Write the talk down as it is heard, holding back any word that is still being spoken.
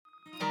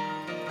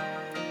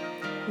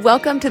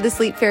Welcome to the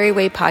Sleep Fairy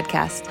Way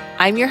podcast.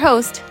 I'm your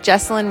host,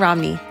 Jessalyn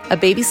Romney, a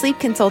baby sleep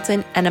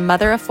consultant and a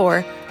mother of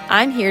 4.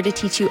 I'm here to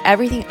teach you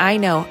everything I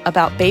know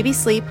about baby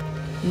sleep,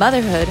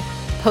 motherhood,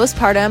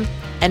 postpartum,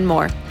 and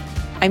more.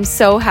 I'm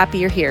so happy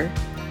you're here.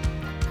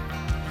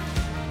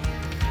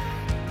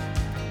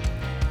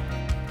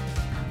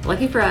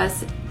 Lucky for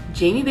us,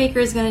 Jammie Baker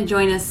is going to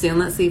join us soon.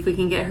 Let's see if we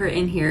can get her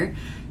in here.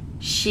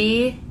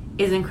 She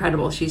is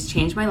incredible. She's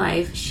changed my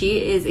life.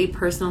 She is a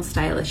personal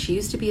stylist. She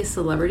used to be a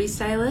celebrity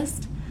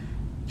stylist.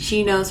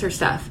 She knows her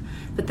stuff.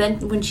 But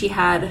then when she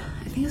had,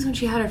 I think it was when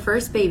she had her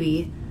first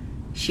baby,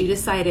 she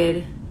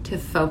decided to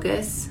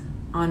focus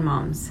on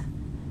moms.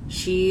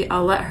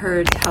 I'll let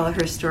her tell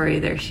her story.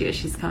 There she is.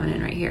 She's coming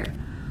in right here.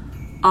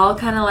 I'll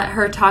kind of let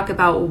her talk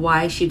about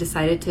why she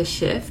decided to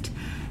shift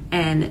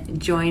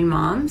and join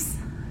moms.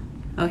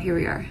 Oh, here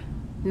we are.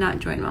 Not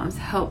join moms,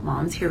 help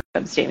moms. Here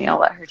comes Jammie. I'll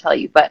let her tell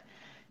you. But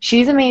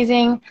she's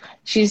amazing.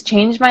 She's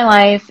changed my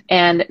life.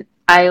 And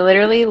I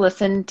literally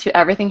listened to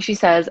everything she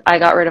says. I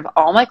got rid of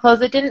all my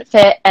clothes that didn't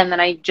fit. And then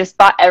I just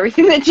bought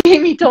everything that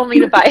Jammie told me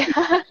to buy.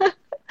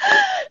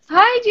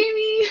 Hi,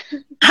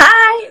 Jammie.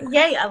 Hi.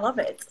 Yay. I love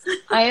it.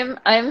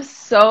 I'm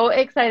so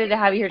excited to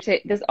have you here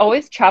today. This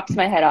always chops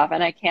my head off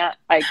and I can't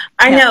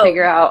know.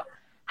 Figure out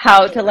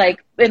how to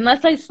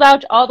unless I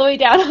slouch all the way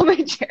down on my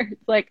chair,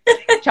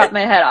 it's chop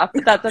my head off,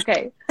 but that's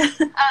okay.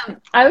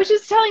 I was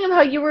just telling him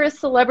how you were a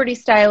celebrity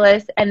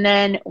stylist. And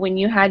then when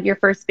you had your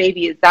first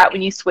baby, is that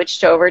when you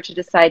switched over to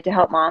decide to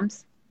help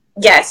moms?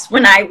 Yes.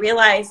 When I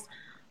realized,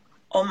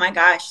 oh my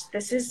gosh,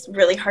 this is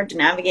really hard to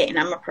navigate and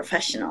I'm a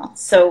professional.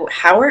 So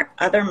how are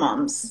other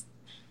moms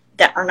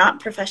that are not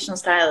professional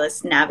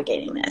stylists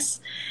navigating this?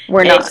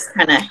 We're not. It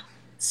kind of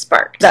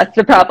sparked. That's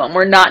the problem.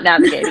 We're not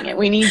navigating it.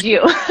 We need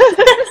you.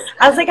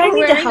 I was like, I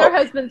need to help. Our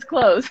husband's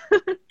clothes.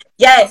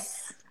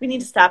 Yes. We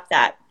need to stop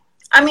that.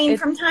 I mean,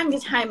 from time to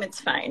time,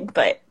 it's fine,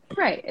 but.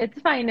 Right.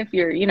 It's fine if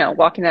you're,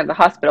 walking out of the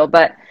hospital,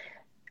 but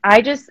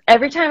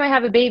every time I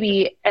have a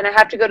baby and I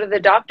have to go to the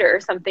doctor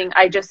or something,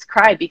 I just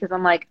cry because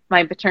I'm like,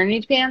 my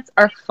maternity pants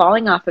are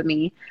falling off of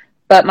me,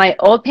 but my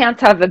old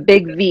pants have a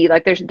big V.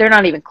 They're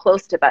not even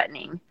close to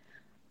buttoning.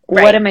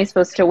 Right. What am I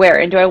supposed to wear?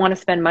 And do I want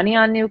to spend money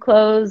on new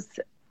clothes?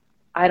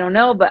 I don't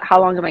know, but how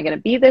long am I going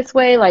to be this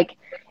way?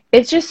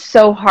 It's just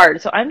so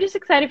hard. So I'm just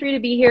excited for you to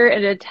be here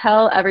and to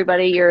tell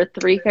everybody your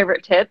 3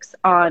 favorite tips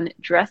on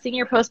dressing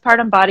your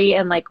postpartum body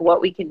and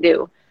what we can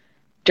do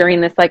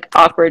during this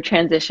awkward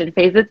transition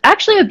phase. It's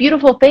actually a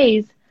beautiful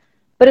phase,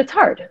 but it's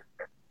hard.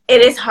 It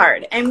is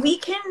hard. And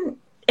it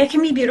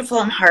can be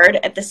beautiful and hard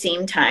at the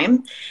same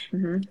time.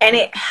 Mm-hmm. And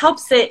it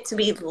helps it to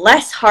be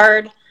less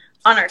hard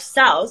on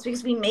ourselves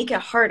because we make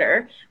it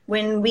harder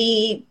when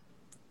we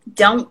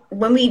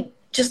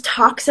just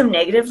talk so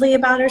negatively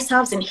about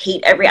ourselves and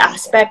hate every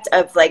aspect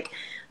of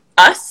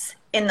us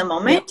in the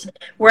moment. Yep.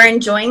 We're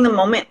enjoying the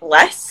moment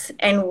less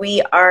and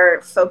we are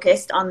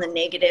focused on the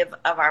negative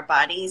of our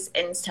bodies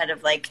instead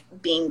of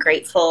being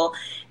grateful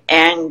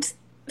and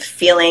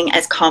feeling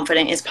as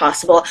confident as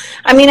possible.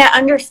 I mean, I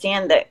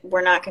understand that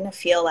we're not going to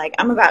feel like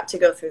I'm about to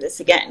go through this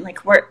again.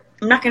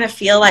 I'm not going to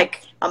feel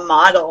like a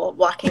model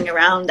walking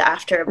around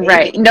after a baby.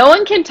 Right. No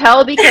one can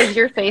tell because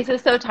your face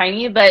is so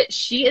tiny, but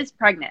she is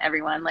pregnant,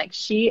 everyone.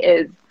 She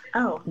is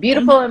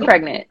beautiful and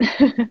pregnant.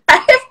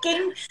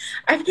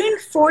 I've gained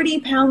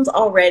 40 pounds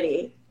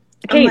already.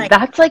 Okay,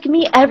 that's like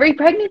me every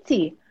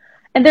pregnancy.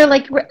 And they're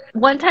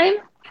one time,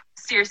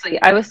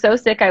 seriously, I was so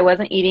sick I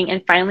wasn't eating,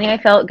 and finally I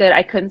felt good.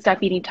 I couldn't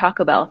stop eating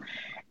Taco Bell.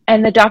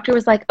 And the doctor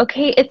was like,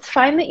 okay, it's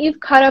fine that you've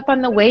caught up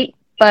on the weight,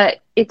 but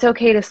it's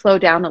okay to slow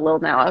down a little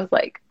now. I was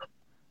like,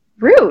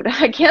 rude.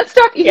 I can't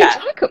stop eating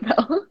Taco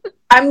Bell.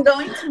 I'm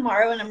going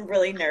tomorrow and I'm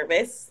really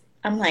nervous.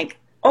 I'm like,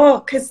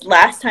 because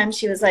last time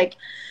she was like,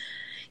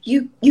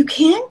 you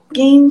can't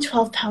gain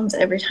 12 pounds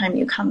every time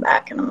you come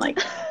back. And I'm like,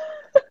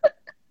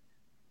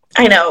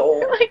 I know.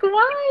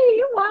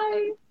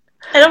 Why?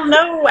 I don't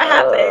know what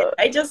happened.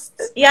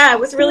 I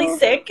was really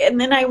sick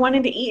and then I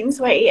wanted to eat. And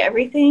so I ate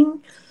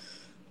everything.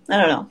 I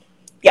don't know.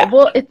 Yeah.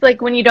 Well, it's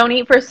when you don't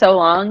eat for so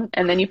long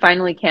and then you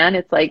finally can,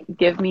 it's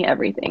give me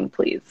everything,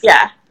 please.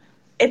 Yeah.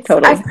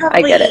 Totally.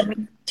 I get it.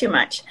 Too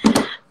much.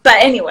 But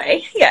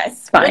anyway,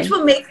 yes. Fine. Which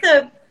will make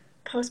the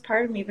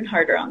postpartum even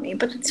harder on me,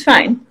 but it's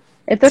fine.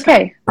 It's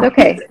okay. It's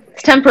okay.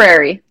 It's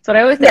temporary. That's what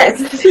I always say. Yes.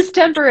 This is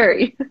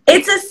temporary.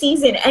 It's a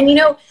season. And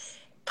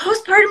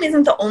postpartum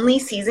isn't the only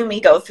season we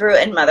go through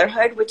in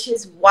motherhood, which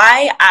is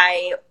why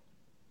I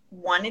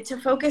wanted to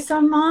focus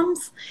on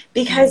moms,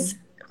 because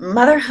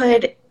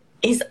motherhood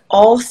is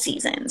all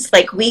seasons.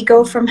 We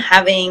go from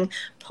having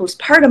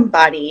postpartum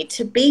body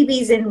to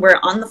babies and we're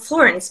on the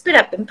floor and spit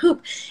up and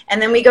poop.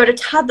 And then we go to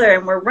toddler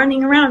and we're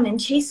running around and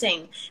chasing.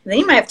 And then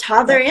you might have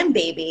toddler and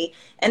baby.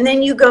 And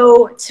then you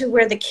go to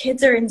where the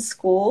kids are in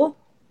school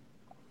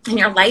and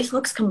your life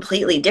looks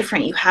completely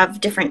different. You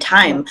have different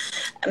time.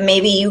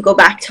 Maybe you go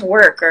back to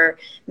work, or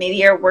maybe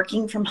you're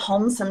working from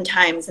home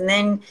sometimes. And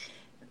then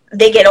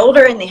they get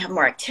older and they have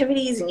more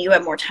activities and you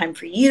have more time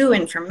for you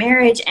and for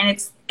marriage. And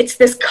it's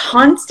this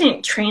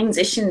constant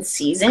transition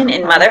season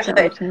in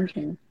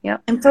motherhood.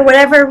 Yep. And for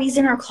whatever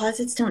reason, our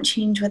closets don't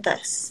change with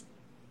us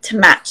to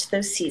match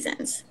those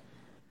seasons.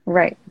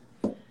 Right.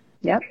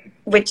 Yep.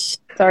 Which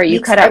sorry, you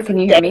cut out. Can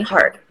you hear me?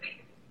 Hard.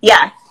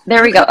 Yeah.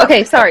 There we go.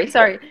 Okay, sorry.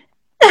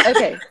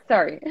 Okay,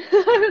 sorry.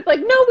 I was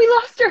like, no, we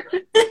lost her.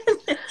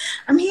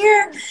 I'm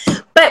here.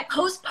 But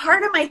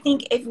postpartum, I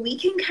think if we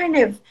can kind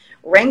of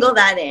wrangle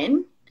that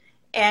in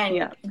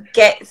and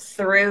get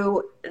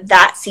through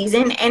that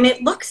season, and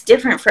it looks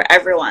different for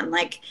everyone.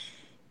 Like,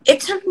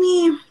 it took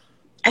me,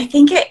 I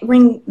think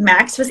when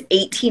Max was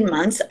 18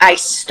 months, I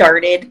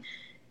started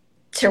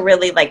to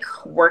really like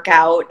work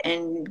out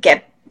and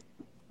get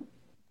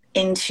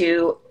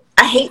into,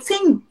 I hate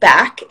saying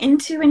back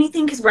into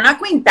anything because we're not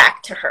going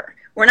back to her.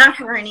 We're not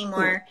her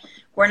anymore.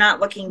 We're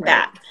not looking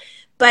back.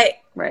 But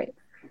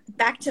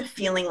back to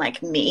feeling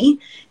like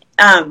me.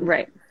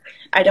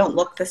 I don't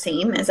look the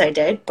same as I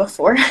did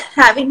before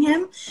having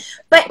him.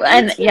 But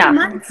 18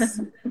 months,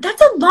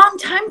 that's a long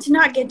time to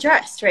not get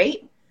dressed,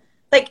 right?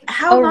 Like,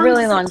 how long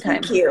really does long it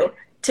take time. you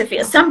to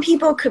feel? Some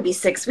people could be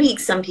 6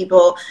 weeks. Some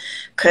people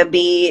could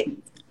be,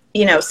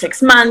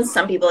 6 months.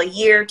 Some people a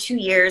year, 2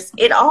 years.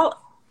 It all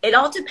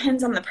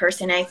depends on the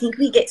person. I think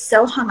we get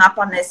so hung up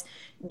on this,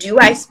 do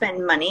I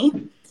spend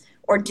money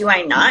or do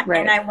I not?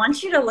 And I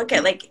want you to look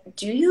at, like,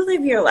 do you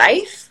live your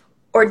life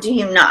or do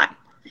you not?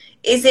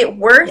 Is it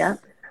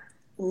worth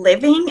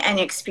living and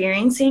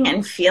experiencing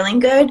and feeling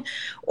good?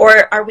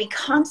 Or are we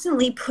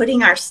constantly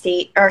putting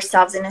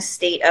ourselves in a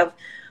state of,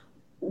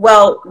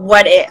 well,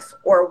 what if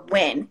or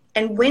when?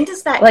 And when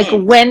does that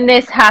end? When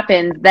this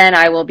happens, then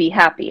I will be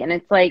happy. And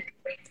it's like,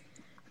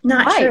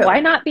 not true.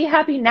 Why not be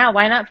happy now?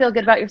 Why not feel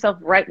good about yourself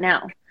right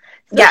now?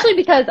 Especially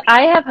because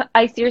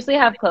I seriously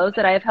have clothes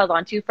that I have held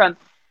on to from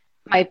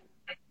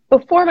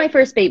before my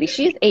first baby.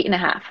 She's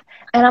 8.5.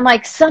 And I'm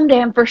like,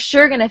 someday I'm for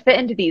sure going to fit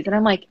into these. And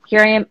I'm like,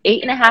 here I am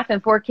 8.5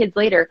 and 4 kids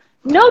later.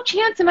 No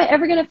chance am I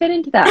ever going to fit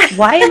into that.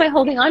 Why am I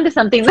holding on to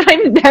something that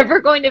I'm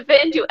never going to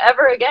fit into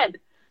ever again?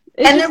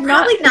 And they're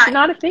probably it's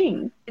not a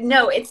thing.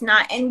 No, it's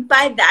not. And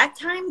by that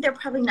time, they're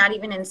probably not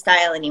even in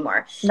style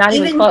anymore. Not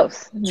even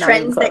close.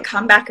 Trends that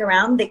come back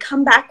around, they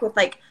come back with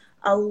like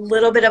a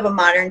little bit of a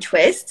modern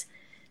twist.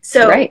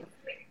 So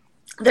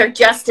they're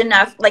just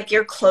enough, like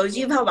your clothes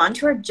you've held on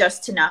to are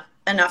just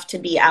enough to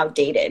be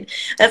outdated.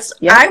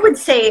 I would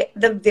say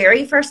the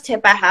very first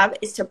tip I have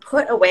is to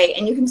put away,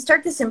 and you can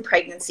start this in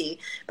pregnancy,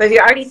 but if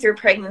you're already through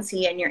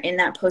pregnancy and you're in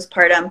that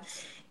postpartum,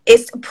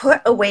 is to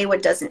put away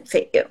what doesn't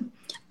fit you.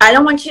 I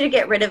don't want you to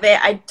get rid of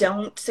it. I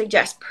don't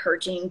suggest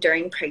purging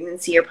during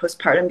pregnancy or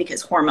postpartum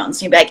because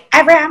hormones. You'd be like,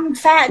 I'm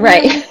fat.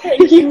 Right.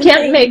 You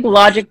can't make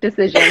logic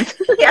decisions.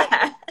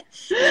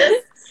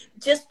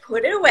 Just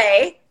put it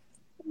away.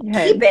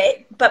 Keep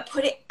it, but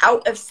put it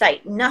out of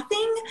sight.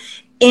 Nothing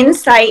in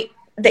sight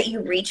that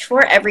you reach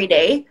for every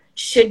day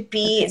should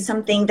be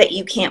something that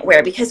you can't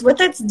wear, because what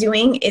that's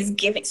doing is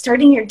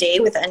starting your day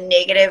with a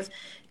negative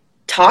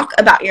talk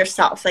about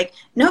yourself. Like,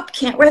 nope,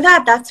 can't wear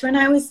that. That's when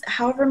I was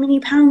however many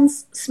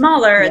pounds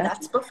smaller.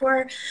 That's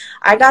before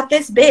I got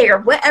this big, or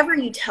whatever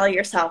you tell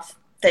yourself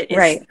that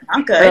is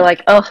not good. Or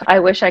like, oh, I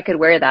wish I could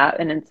wear that.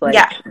 And it's like,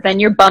 then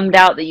you're bummed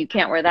out that you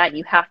can't wear that and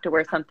you have to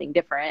wear something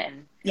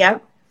different.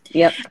 And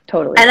Yep,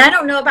 totally. And I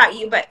don't know about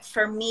you, but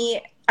for me,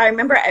 I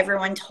remember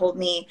everyone told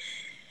me,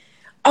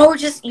 oh,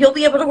 you'll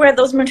be able to wear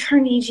those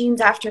maternity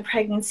jeans after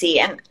pregnancy.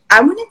 And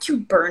I wanted to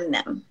burn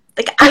them.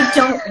 Like, I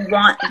don't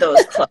want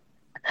those clothes.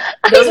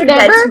 Those are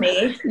dead to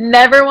me.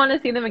 Never want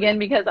to see them again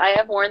because I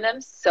have worn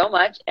them so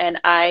much. And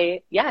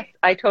I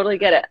totally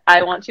get it.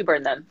 I want to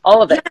burn them.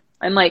 All of it.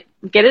 I'm like,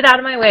 get it out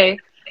of my way.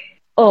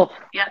 Oh,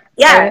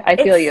 I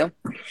feel you.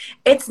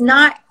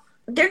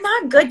 They're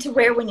not good to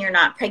wear when you're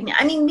not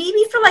pregnant. I mean,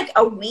 maybe for like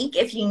a week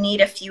if you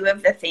need a few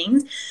of the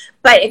things,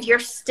 but if you're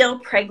still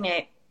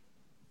pregnant,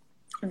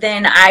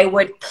 then I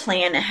would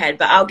plan ahead,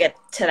 but I'll get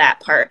to that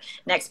part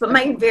next. But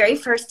my very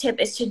first tip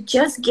is to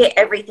just get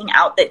everything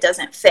out that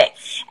doesn't fit.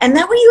 And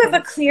that way you have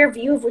a clear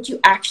view of what you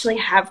actually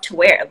have to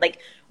wear. Like,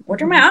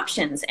 what are my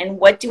options and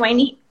what do I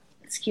need?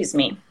 Excuse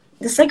me.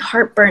 This like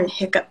heartburn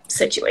hiccup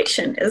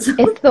situation is.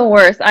 It's the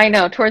worst. I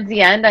know. Towards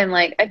the end, I'm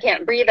like, I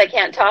can't breathe. I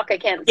can't talk. I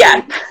can't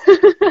sleep.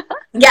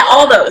 Yeah,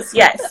 all those.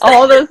 Yes.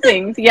 All those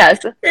things.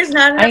 Yes. There's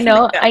not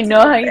enough. I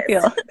know how you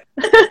feel.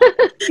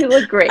 You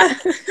look great.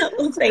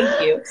 Well,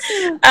 thank you.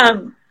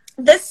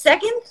 The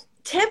second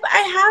tip I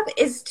have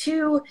is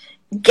to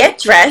get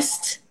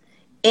dressed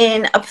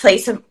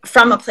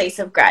from a place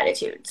of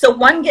gratitude. So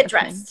get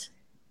dressed.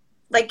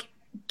 Like,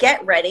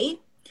 get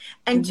ready.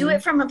 And do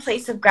it from a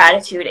place of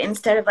gratitude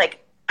instead of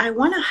like, I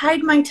want to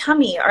hide my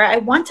tummy, or I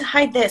want to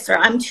hide this, or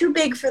I'm too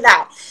big for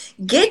that.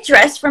 Get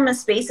dressed from a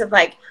space of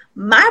like,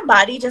 my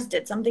body just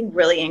did something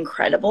really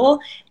incredible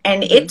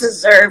and it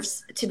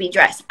deserves to be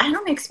dressed. I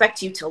don't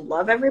expect you to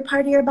love every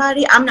part of your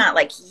body. I'm not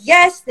like,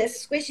 yes,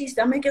 this squishy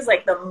stomach is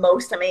like the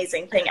most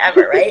amazing thing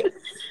ever, right?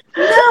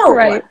 No.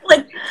 Right.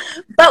 Like,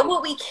 but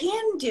what we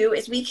can do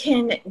is we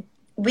can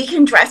we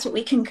can dress what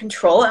we can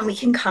control, and we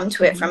can come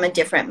to it from a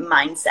different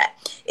mindset.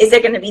 Is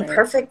it going to be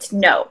perfect?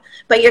 No.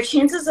 But your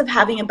chances of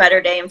having a better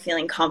day and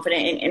feeling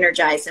confident and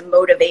energized and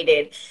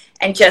motivated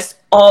and just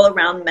all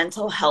around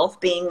mental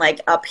health being like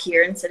up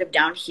here instead of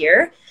down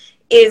here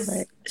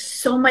is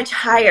so much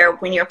higher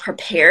when you're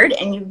prepared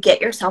and you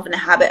get yourself in the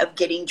habit of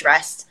getting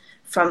dressed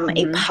from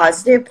a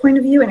positive point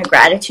of view and a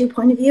gratitude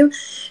point of view.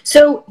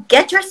 So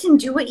get dressed and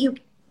do what you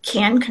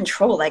can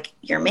control, like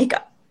your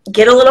makeup.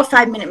 Get a little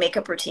 5-minute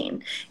makeup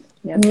routine.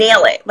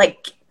 Nail it.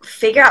 Like,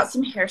 figure out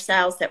some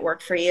hairstyles that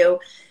work for you.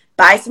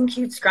 Buy some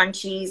cute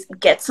scrunchies.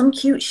 Get some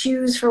cute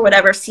shoes for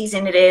whatever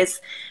season it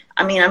is.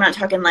 I mean, I'm not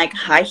talking like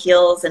high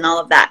heels and all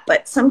of that,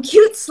 but some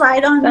cute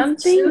slide-on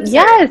shoes.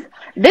 Yes.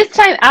 This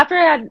time, after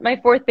I had my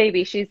 4th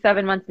baby, she's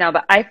 7 months now,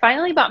 but I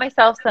finally bought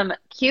myself some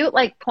cute,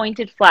 like,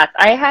 pointed flats.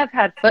 I have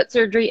had foot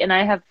surgery and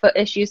I have foot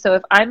issues, so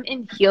if I'm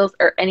in heels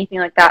or anything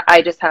like that,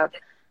 I just have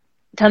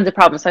tons of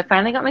problems. So I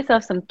finally got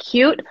myself some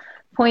cute,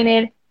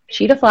 pointed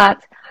cheetah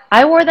flats.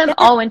 I wore them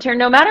all winter.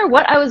 No matter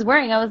what I was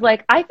wearing, I was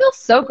like, I feel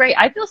so great.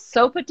 I feel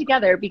so put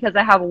together because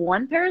I have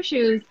one pair of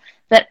shoes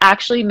that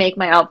actually make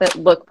my outfit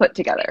look put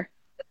together.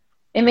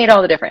 It made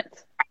all the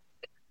difference.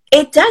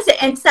 It does.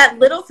 And it's that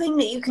little thing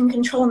that you can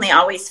control and they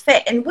always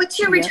fit. And what's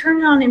your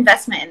return on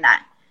investment in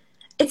that?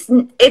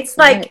 It's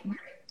like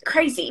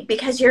crazy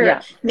because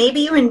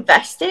maybe you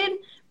invested,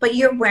 but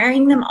you're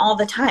wearing them all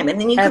the time. And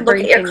then you could look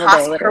at your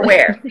cost per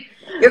wear.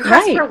 Your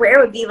cost per wear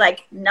would be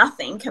like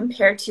nothing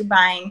compared to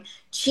buying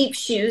cheap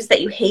shoes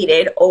that you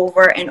hated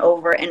over and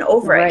over and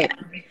over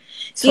again.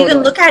 So you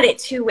can look at it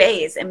 2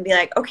 ways and be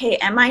like, okay,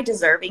 am I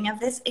deserving of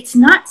this? It's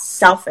not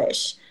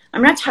selfish.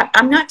 I'm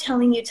not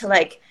telling you to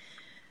like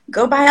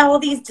go buy all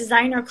these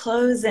designer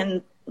clothes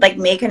and like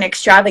make an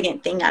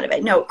extravagant thing out of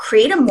it. No,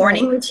 create a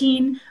morning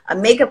routine, a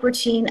makeup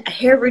routine, a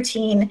hair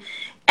routine,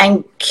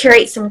 and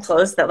curate some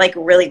clothes that like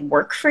really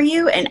work for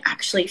you and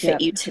actually fit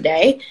you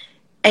today.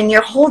 And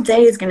your whole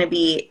day is going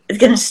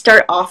to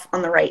start off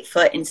on the right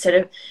foot instead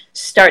of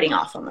starting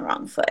off on the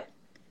wrong foot.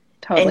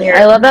 Totally.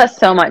 I love that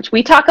so much.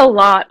 We talk a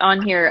lot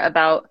on here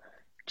about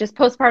just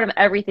postpartum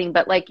everything,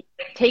 but like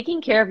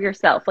taking care of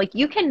yourself. Like,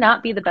 you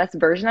cannot be the best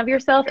version of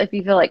yourself if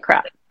you feel like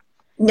crap.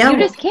 No. You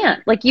just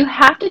can't. Like, you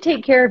have to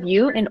take care of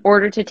you in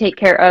order to take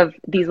care of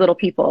these little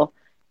people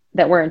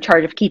that we're in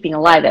charge of keeping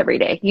alive every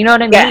day. You know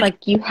what I mean?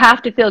 Like, you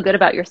have to feel good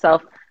about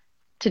yourself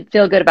to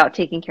feel good about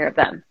taking care of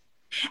them.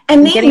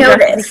 And they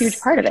notice. Is a huge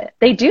part of it.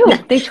 They do.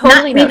 They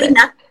totally notice. Maybe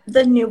not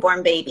the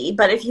newborn baby,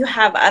 but if you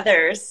have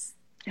others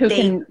who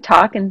can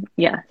talk and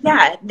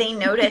they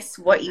notice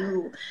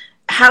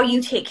how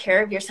you take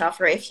care of yourself,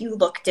 or if you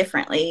look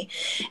differently.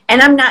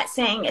 And I'm not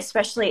saying,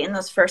 especially in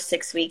those first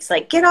 6 weeks,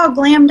 like get all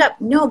glammed up.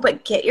 No,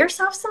 but get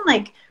yourself some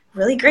like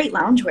really great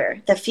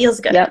loungewear that feels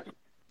good.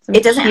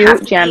 It doesn't have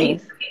to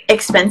jammies. Be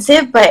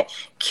expensive, but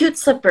cute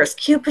slippers,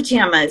 cute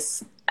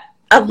pajamas,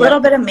 a little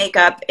bit of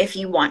makeup if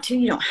you want to.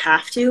 You don't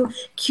have to.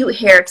 Cute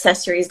hair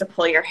accessories to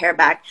pull your hair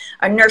back.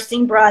 A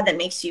nursing bra that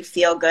makes you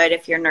feel good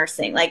if you're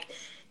nursing. Like,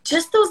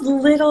 just those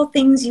little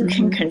things you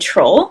can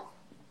control.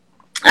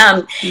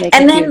 Make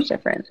a huge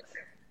difference.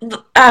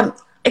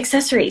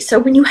 Accessories. So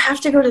when you have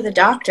to go to the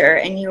doctor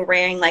and you're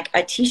wearing like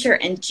a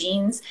t-shirt and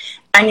jeans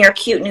and your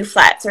cute new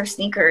flats or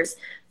sneakers,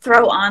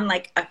 throw on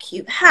like a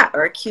cute hat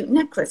or a cute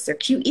necklace or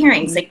cute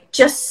earrings. Like,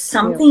 just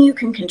something you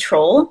can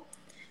control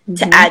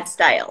to add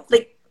style.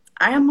 Like,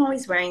 I am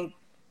always wearing,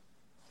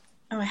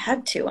 I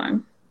had 2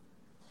 on.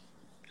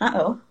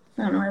 Uh-oh.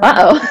 I don't know.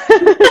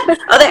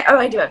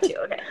 I do have 2.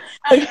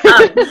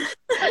 Okay.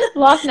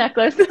 Lost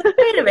necklace.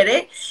 Wait a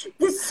minute.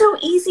 It's so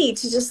easy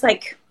to just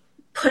like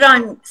put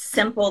on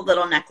simple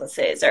little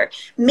necklaces, or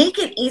make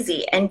it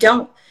easy. And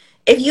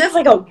if you have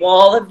like a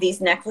wall of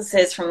these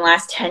necklaces from the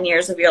last 10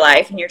 years of your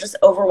life and you're just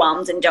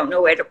overwhelmed and don't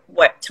know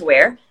what to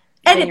wear,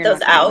 edit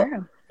those out.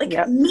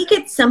 Like, make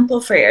it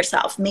simple for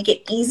yourself. Make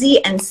it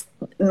easy and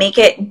make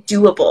it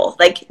doable.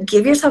 Like,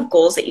 give yourself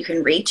goals that you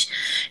can reach,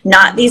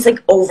 not these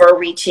like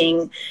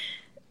overreaching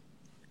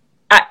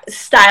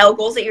style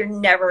goals that you're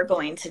never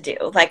going to do.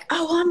 Like,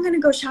 oh, well, I'm going to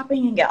go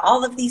shopping and get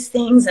all of these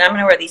things and I'm going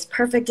to wear these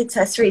perfect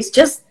accessories.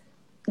 Just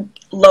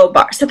low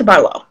bar. Set the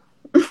bar low.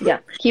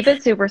 Keep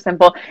it super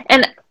simple.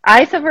 And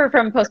I suffer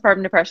from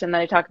postpartum depression that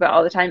I talk about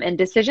all the time. And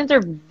decisions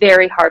are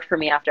very hard for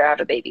me after I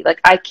have a baby.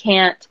 Like, I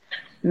can't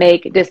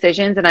make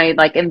decisions, and I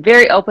like am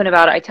very open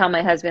about it. I tell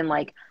my husband,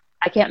 like,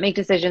 I can't make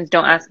decisions,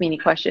 don't ask me any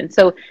questions.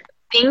 So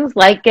things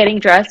like getting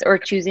dressed or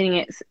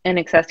choosing an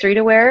accessory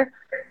to wear,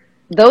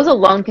 those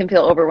alone can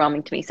feel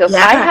overwhelming to me. So if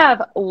I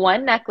have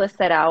one necklace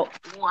set out,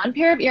 one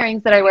pair of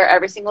earrings that I wear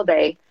every single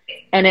day,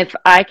 and if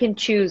I can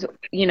choose,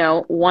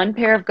 one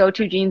pair of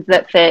go-to jeans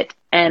that fit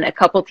and a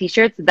couple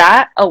t-shirts,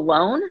 that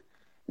alone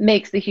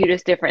makes the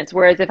hugest difference.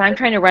 Whereas if I'm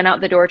trying to run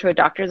out the door to a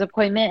doctor's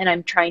appointment and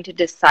I'm trying to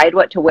decide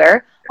what to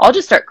wear, I'll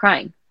just start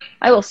crying.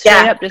 I will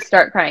straight up just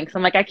start crying. So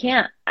I'm like, I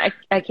can't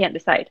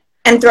decide.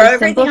 And throw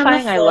everything on the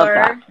floor. I love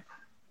that.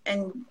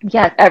 And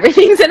yes,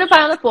 everything's in a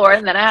pile on the floor,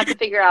 and then I have to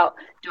figure out,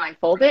 do I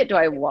fold it? Do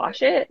I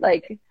wash it?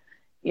 Like,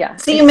 Yeah.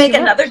 So you make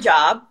another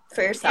job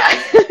for yourself.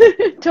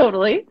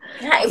 Totally.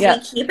 Yeah,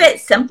 if we keep it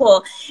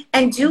simple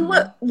and do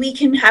what we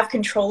can have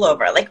control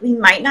over. Like, we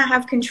might not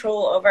have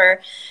control over,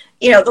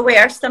 you know, the way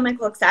our stomach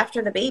looks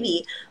after the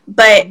baby,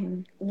 but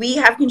we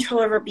have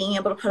control over being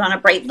able to put on a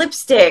bright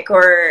lipstick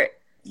or,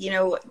 you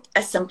know,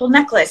 a simple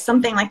necklace,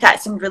 something like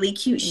that, some really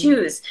cute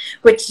shoes,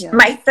 which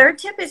my third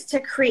tip is to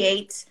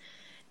create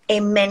a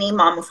mini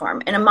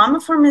mamaform. And a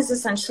mamaform is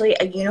essentially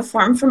a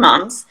uniform for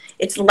moms.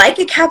 It's like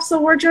a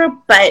capsule wardrobe,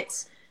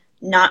 but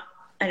not,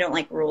 I don't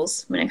like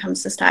rules when it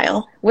comes to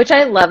style. Which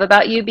I love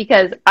about you,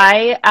 because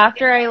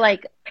after I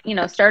like, you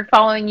know, started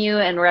following you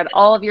and read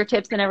all of your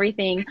tips and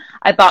everything,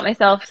 I bought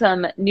myself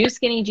some new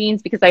skinny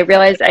jeans because I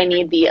realized I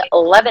need the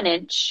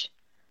 11-inch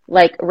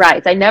like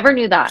rise. I never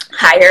knew that.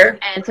 Higher.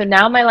 And so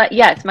now my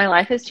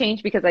life has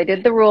changed because I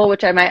did the rule,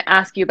 which I might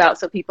ask you about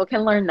so people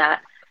can learn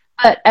that.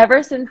 But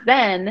ever since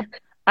then,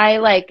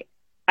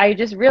 I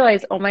just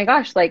realized, oh my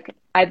gosh, like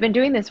I've been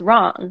doing this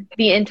wrong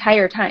the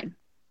entire time.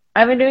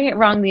 I've been doing it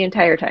wrong the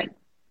entire time.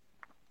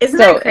 Isn't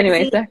that crazy?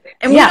 Anyways,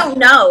 and we don't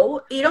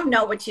know. You don't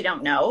know what you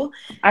don't know.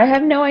 I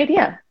have no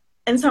idea.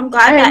 And so I'm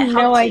glad that helped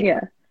no you.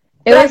 idea.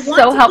 It was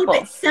so helpful.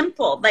 Keep it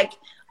simple. Like,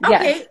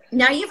 okay,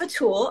 now you have a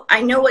tool.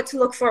 I know what to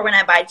look for when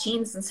I buy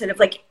jeans, instead of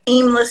like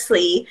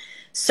aimlessly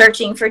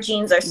searching for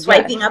jeans or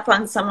swiping up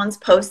on someone's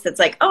post that's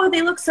like, oh,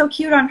 they look so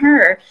cute on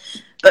her.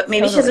 But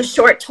maybe she has a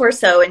short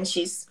torso and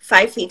she's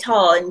 5 feet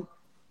tall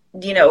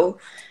and, you know,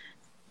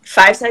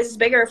 5 sizes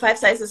bigger or 5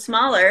 sizes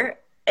smaller,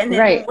 and it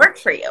won't work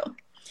for you.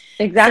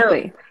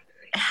 Exactly. So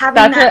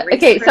having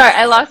okay, sorry,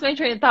 I lost my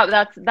train of thought,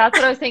 but that's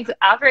what I was saying. So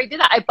after I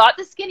did that, I bought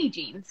the skinny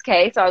jeans,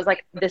 okay? So I was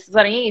like, this is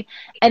what I need.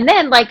 And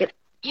then, like,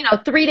 you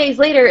know, 3 days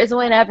later is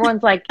when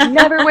everyone's like,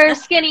 never wear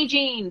skinny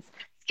jeans.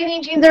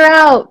 Skinny jeans are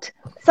out.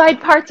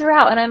 Side parts are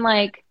out. And I'm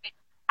like,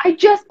 I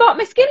just bought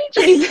my skinny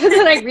jeans. And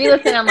then I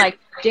re-listened. I'm like,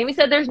 Jammie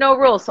said there's no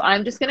rules, so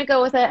I'm just going to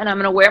go with it, and I'm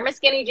going to wear my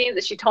skinny jeans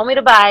that she told me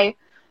to buy.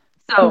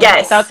 So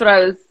that's what I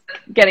was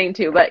getting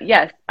to. But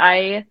yes,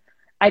 I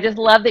just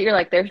love that you're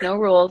like, there's no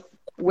rules.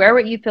 Wear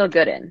what you feel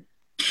good in.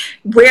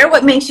 Wear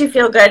what makes you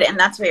feel good, and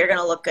that's what you're going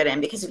to look good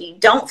in. Because if you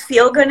don't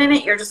feel good in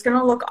it, you're just going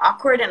to look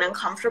awkward and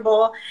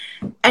uncomfortable.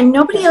 And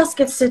nobody else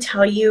gets to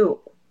tell you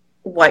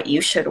what you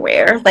should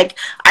wear. Like,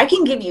 I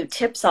can give you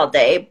tips all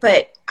day,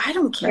 but I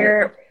don't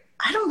care. Right.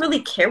 I don't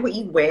really care what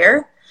you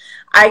wear.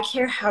 I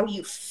care how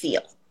you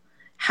feel.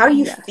 How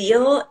you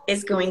feel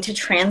is going to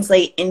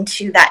translate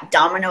into that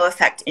domino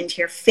effect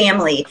into your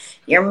family,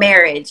 your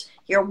marriage,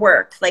 your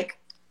work, like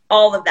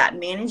all of that,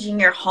 managing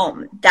your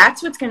home.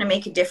 That's what's going to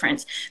make a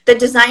difference. The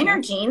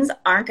designer jeans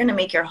aren't going to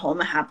make your home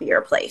a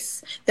happier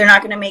place. They're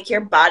not going to make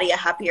your body a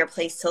happier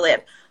place to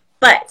live.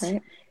 But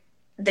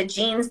the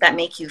jeans that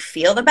make you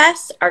feel the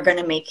best are going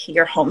to make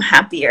your home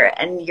happier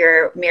and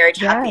your marriage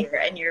happier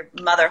and your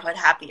motherhood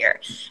happier.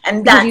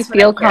 And that's you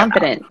feel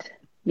confident.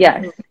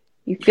 Yes.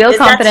 You feel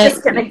confident. That's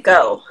just going to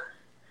go.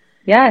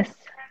 Yes.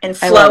 And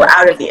flow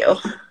out of you.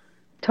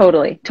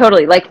 Totally.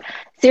 Like,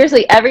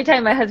 seriously, every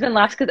time my husband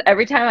laughs, because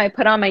every time I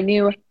put on my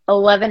new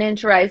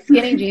 11-inch rise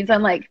skinny jeans,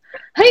 I'm like,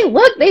 hey,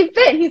 look, they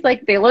fit. And he's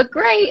like, they look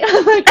great.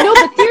 I'm like, no,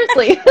 but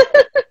seriously.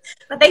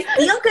 But they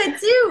feel good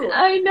too.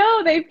 I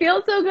know, they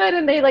feel so good.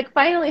 And they like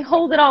finally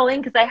hold it all in,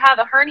 because I have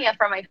a hernia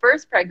from my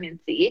first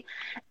pregnancy.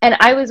 And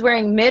I was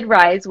wearing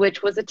mid-rise,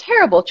 which was a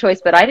terrible choice,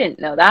 but I didn't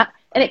know that.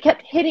 And it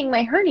kept hitting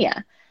my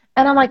hernia.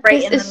 And I'm like,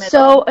 this is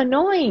so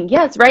annoying.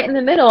 Yes, right in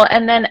the middle.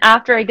 And then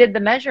after I did the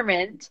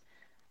measurement,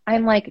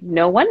 I'm like,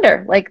 no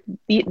wonder. Like,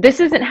 this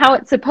isn't how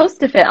it's supposed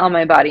to fit on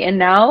my body. And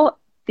now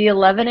the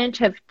 11-inch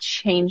have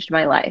changed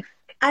my life.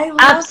 I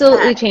love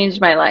absolutely changed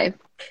my life.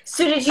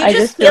 So did you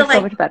just feel like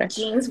so much better.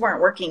 Jeans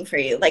weren't working for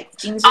you? Like,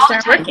 jeans just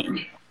aren't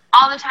working?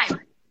 All the time.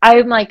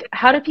 I'm like,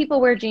 how do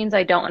people wear jeans?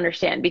 I don't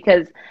understand,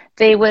 because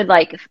they would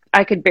like,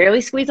 I could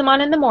barely squeeze them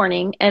on in the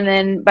morning, and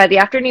then by the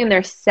afternoon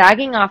they're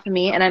sagging off of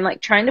me, and I'm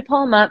like trying to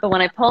pull them up, but when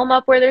I pull them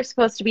up where they're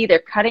supposed to be, they're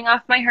cutting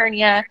off my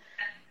hernia,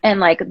 and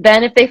like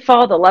then if they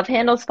fall, the love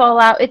handles fall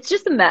out. It's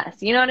just a mess.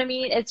 You know what I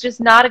mean? It's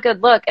just not a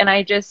good look, and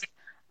I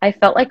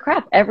felt like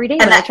crap every day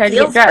when I tried to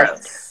get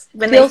dressed.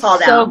 When they fall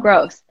down, so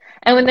gross.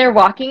 And when they're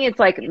walking, it's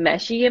like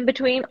meshy in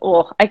between.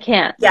 Oh, I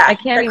can't. Yeah, I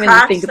can't even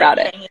think about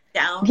it.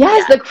 Down.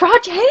 Yes, the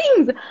crotch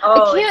hangs.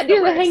 I can't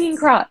do the hanging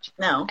crotch.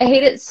 No. I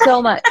hate it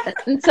so much.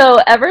 And so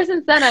ever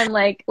since then, I'm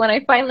like, when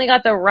I finally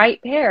got the right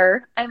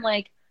pair, I'm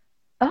like,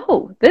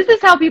 oh, this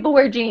is how people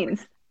wear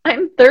jeans.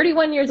 I'm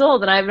 31 years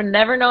old, and I've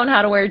never known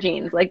how to wear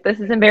jeans. Like, this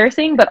is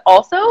embarrassing, but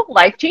also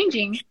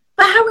life-changing.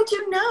 But how would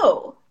you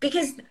know?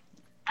 Because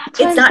that's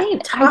what I'm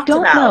saying. I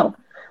don't know.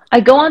 I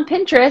go on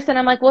Pinterest and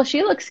I'm like, well,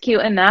 she looks cute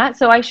in that,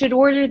 so I should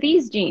order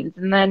these jeans.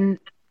 And then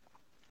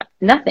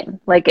nothing.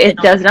 Like, it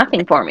does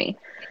nothing for me.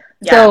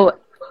 Yeah. So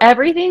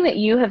everything that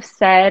you have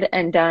said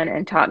and done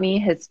and taught me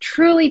has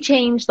truly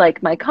changed,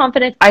 like, my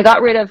confidence. I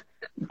got rid of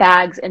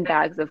bags and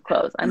bags of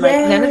clothes. I'm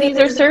like, none of these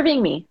are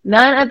serving me.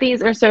 None of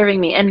these are serving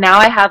me. And now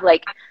I have,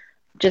 like,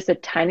 just a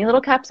tiny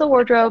little capsule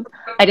wardrobe.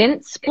 I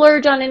didn't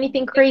splurge on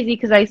anything crazy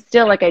because I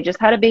still, like, I just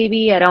had a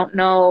baby. I don't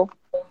know,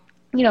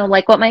 you know,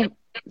 like, what my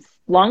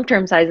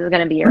long-term size is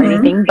going to be or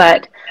anything,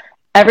 but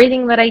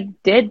everything that I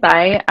did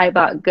buy, I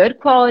bought good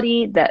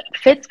quality that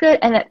fits good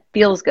and that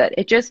feels good.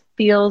 It just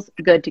feels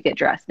good to get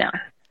dressed now.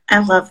 I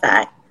love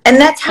that. And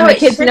that's how my it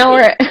kids should know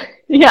be. where,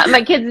 yeah,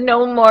 my kids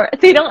know more.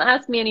 They don't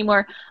ask me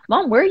anymore,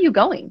 Mom, where are you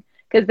going?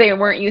 Because they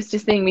weren't used to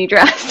seeing me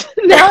dressed.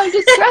 Now I'm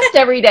just dressed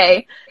every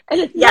day.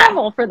 And it's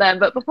normal for them.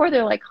 But before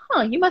they're like,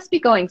 you must be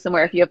going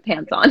somewhere if you have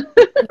pants on.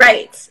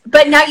 Right.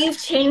 But now you've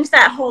changed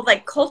that whole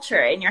like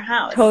culture in your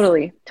house.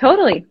 Totally.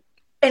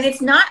 And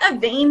it's not a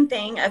vain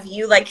thing of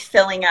you like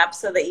filling up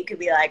so that you could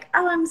be like,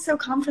 oh, I'm so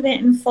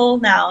confident and full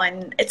now.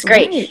 And it's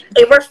great.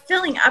 Right. We're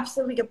filling up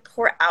so we could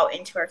pour out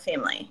into our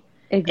family,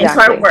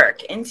 Exactly. into our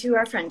work, into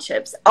our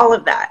friendships, all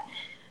of that.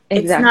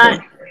 Exactly.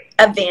 It's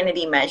not a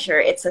vanity measure.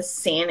 It's a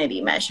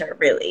sanity measure,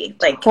 really.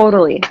 Like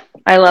totally.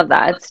 I love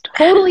that. It's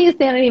totally a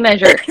sanity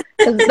measure.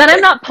 Because then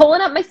I'm not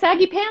pulling up my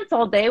saggy pants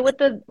all day with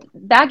the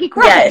baggy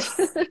crotch.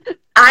 Yes.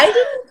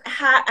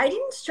 I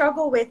didn't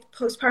struggle with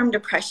postpartum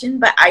depression,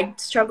 but I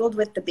struggled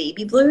with the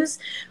baby blues,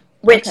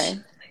 which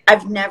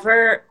I've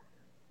never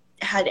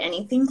had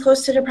anything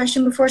close to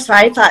depression before. So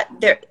I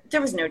thought there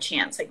was no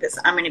chance like this.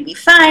 I'm going to be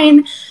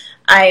fine.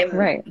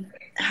 I'm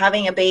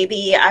having a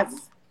baby. I've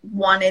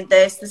wanted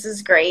this. This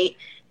is great.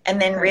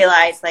 And then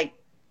realized like,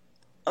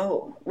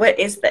 oh, what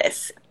is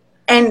this?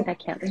 And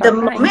the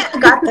moment I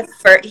got the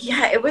first,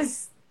 it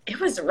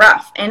was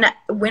rough. And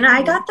when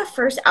I got the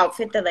first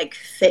outfit that like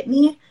fit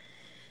me,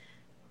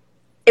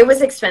 it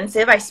was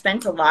expensive. I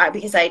spent a lot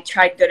because I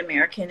tried Good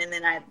American and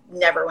then I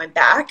never went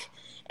back.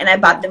 And I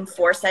bought them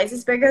 4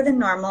 sizes bigger than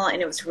normal.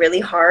 And it was really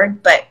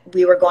hard, but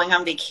we were going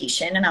on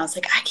vacation. And I was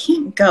like, I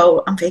can't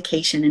go on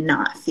vacation and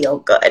not feel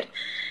good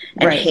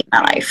and hate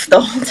my life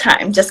the whole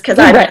time just because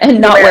I and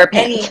not wear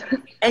pants.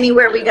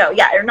 Anywhere we go.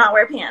 Yeah, or not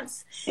wear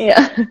pants.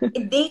 Yeah.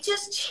 They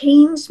just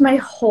changed my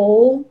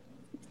whole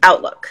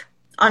outlook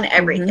on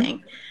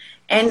everything.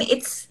 And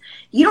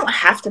you don't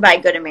have to buy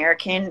Good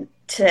American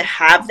to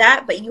have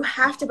that, but you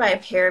have to buy a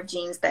pair of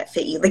jeans that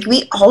fit you. Like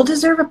we all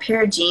deserve a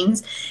pair of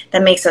jeans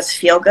that makes us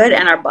feel good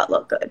and our butt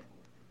look good.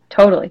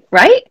 Totally.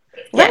 Right?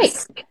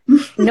 Yes.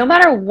 Right. No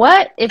matter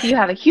what, if you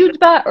have a huge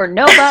butt or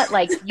no butt,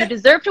 like you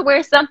deserve to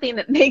wear something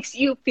that makes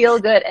you feel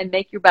good and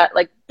make your butt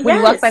like when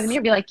you walk by the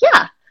mirror, be like,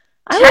 yeah,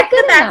 I check look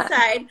good the back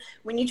side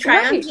when you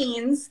try on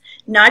jeans,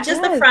 not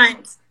just the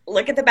front.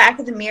 Look at the back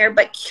of the mirror,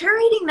 but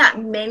curating that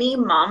mini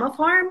mama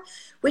farm,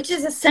 which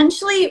is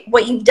essentially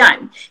what you've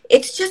done.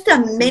 It's just a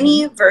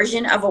mini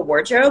version of a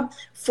wardrobe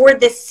for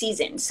this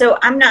season. So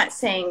I'm not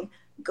saying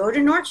go to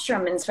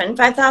Nordstrom and spend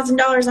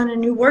 $5,000 on a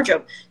new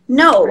wardrobe.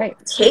 No,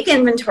 take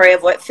inventory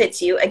of what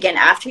fits you. Again,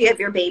 after you have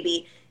your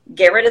baby,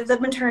 get rid of the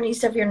maternity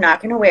stuff you're not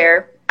going to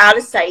wear, out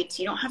of sight.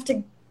 You don't have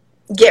to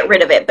get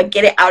rid of it, but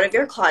get it out of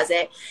your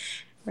closet.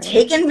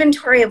 Take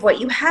inventory of what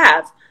you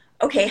have.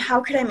 Okay, how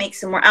could I make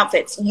some more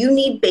outfits? You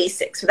need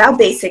basics. Without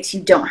basics,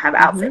 you don't have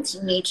outfits.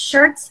 You need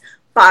shirts,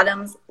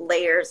 bottoms,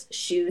 layers,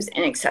 shoes,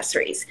 and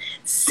accessories.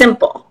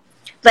 Simple.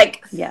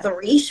 Like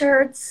 3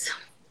 shirts,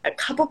 a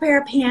couple pair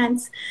of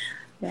pants,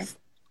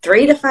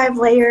 3 to 5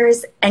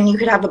 layers, and you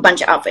could have a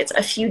bunch of outfits.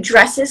 A few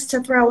dresses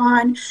to throw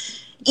on.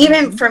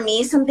 Even for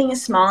me, something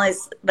as small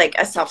as like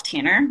a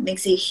self-tanner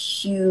makes a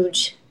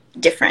huge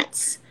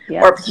difference.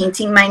 Or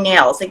painting my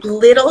nails. Like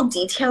little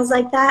details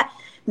like that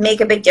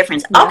make a big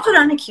difference. I'll put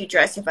on a cute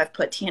dress if I've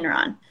put tanner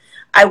on.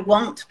 I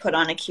won't put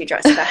on a cute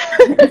dress if I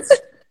haven't.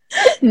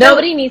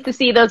 Nobody needs to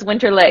see those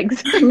winter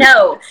legs.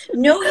 No.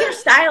 Know your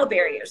style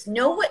barriers.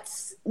 Know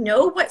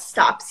what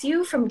stops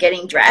you from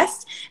getting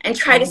dressed and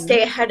try to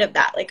stay ahead of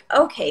that. Like,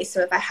 okay,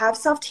 so if I have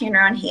self-tanner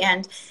on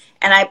hand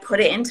and I put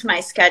it into my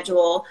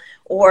schedule,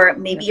 or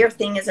maybe your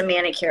thing is a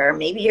manicure,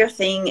 maybe your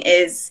thing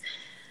is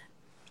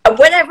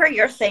whatever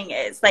your thing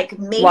is, like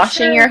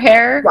washing your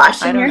hair,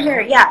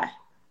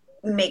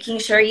 making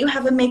sure you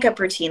have a makeup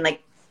routine,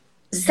 like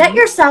set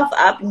yourself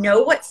up,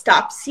 know what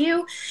stops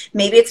you.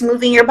 Maybe it's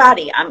moving your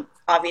body.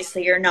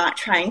 Obviously you're not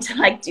trying to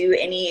like do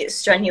any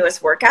strenuous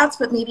workouts,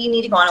 but maybe you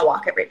need to go on a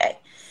walk every day.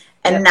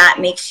 And that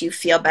makes you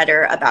feel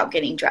better about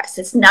getting dressed.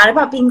 It's not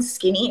about being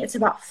skinny. It's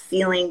about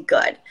feeling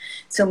good.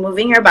 So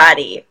moving your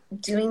body,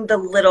 doing the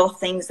little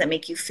things that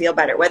make you feel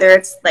better, whether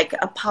it's like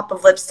a pop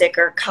of lipstick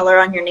or color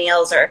on your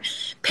nails or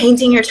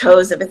painting your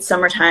toes if it's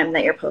summertime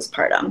that you're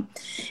postpartum.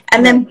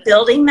 And then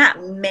building that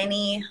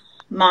mini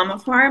mama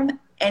farm.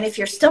 And if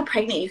you're still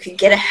pregnant, you could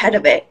get ahead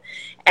of it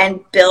and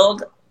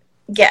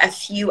get a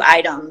few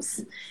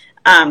items.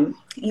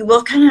 You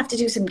will kind of have to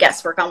do some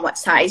guesswork on what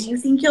size you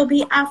think you'll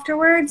be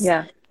afterwards.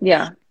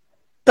 Yeah.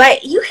 But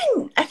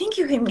I think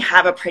you can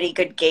have a pretty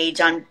good gauge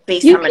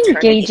based on maternity. You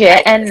can gauge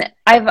it. And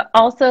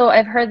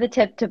I've heard the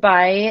tip to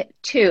buy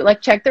 2,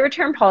 like check the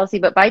return policy,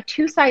 but buy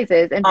 2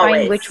 sizes and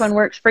find which one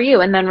works for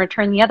you and then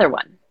return the other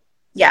one.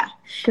 Yeah.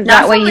 Because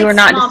that way you are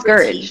not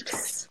discouraged.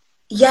 Boutiques.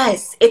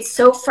 Yes. It's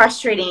so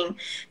frustrating.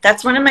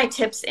 That's one of my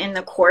tips in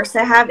the course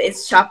I have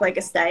is shop like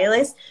a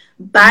stylist.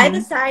 Buy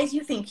the size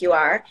you think you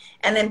are.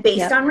 And then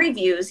based on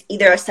reviews,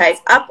 either a size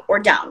up or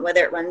down,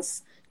 whether it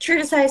runs true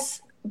to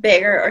size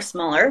bigger or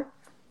smaller,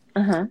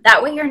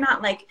 That way you're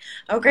not like,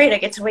 oh great, I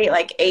get to wait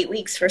like 8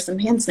 weeks for some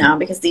pants now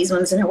because these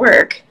ones didn't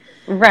work.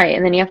 Right.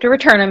 And then you have to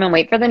return them and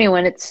wait for the new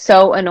one. It's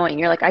so annoying.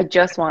 You're like, I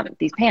just want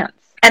these pants.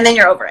 And then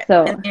you're over it.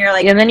 So, and you're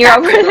like, and then you're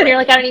over it and you're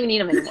like, I don't even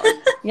need them anymore.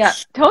 Yeah,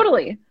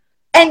 totally.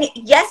 And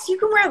yes, you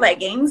can wear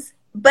leggings,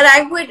 but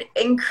I would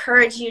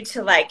encourage you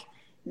to like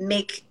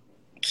make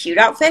cute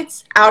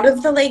outfits out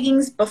of the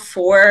leggings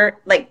before,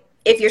 like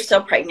if you're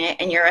still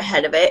pregnant and you're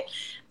ahead of it.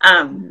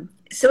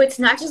 So it's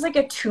not just like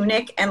a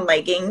tunic and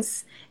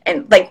leggings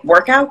and like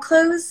workout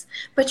clothes,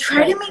 but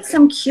try to make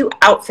some cute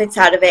outfits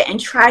out of it and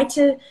try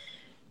to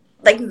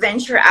like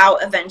venture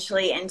out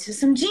eventually into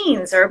some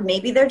jeans, or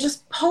maybe they're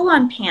just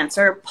pull-on pants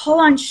or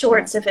pull-on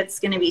shorts if it's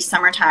going to be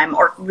summertime,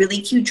 or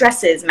really cute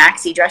dresses,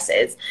 maxi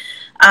dresses.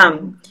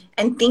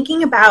 And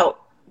thinking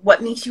about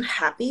what makes you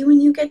happy when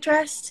you get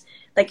dressed,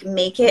 like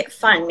make it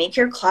fun, make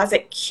your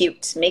closet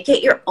cute, make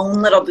it your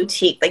own little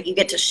boutique. Like you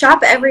get to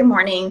shop every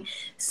morning,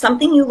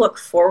 something you look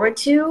forward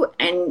to,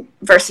 and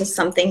versus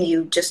something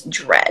you just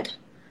dread,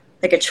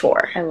 like a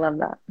chore. I love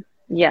that.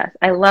 Yes,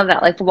 I love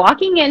that. Like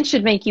walking in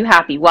should make you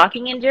happy.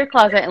 Walking into your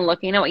closet and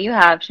looking at what you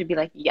have should be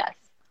like, yes,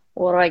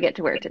 what do I get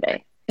to wear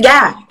today?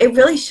 Yeah, it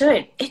really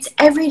should. It's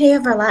every day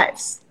of our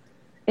lives.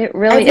 It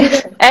really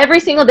is.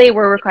 Every single day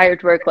we're required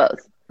to wear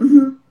clothes.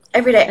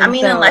 Every day. And I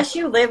mean, unless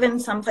you live in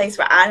some place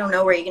where I don't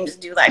know, where you can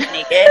just do life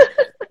naked.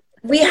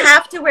 We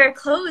have to wear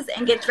clothes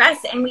and get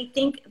dressed. And we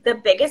think the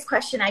biggest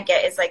question I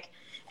get is like,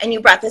 and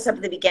you brought this up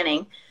at the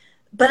beginning,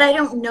 but I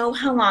don't know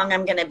how long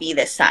I'm going to be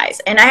this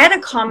size. And I had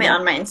a comment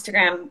on my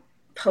Instagram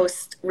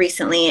post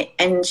recently,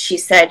 and she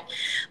said,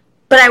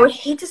 but I would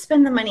hate to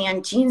spend the money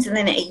on jeans and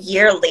then a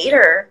year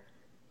later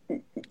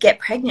get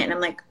pregnant. And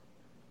I'm like,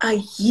 a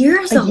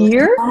year is a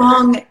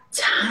long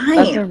time.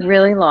 That's a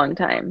really long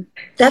time.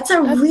 That's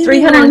really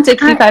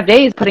 365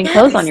 days putting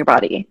clothes on your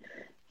body.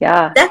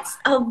 Yeah. That's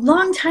a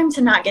long time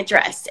to not get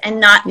dressed and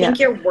not think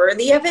you're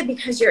worthy of it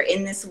because you're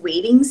in this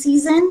waiting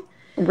season.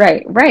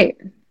 Right.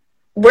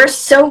 We're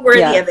so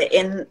worthy of it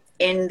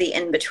in the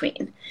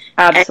in-between.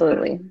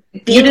 Absolutely.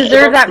 You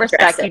deserve that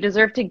respect. You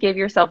deserve to give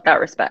yourself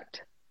that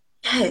respect.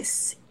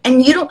 Yes.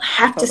 And you don't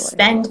have to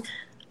spend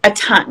a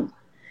ton.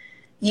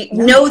 You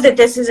know that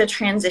this is a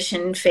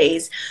transition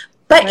phase,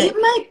 but it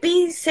might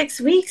be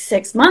 6 weeks,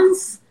 6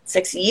 months,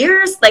 6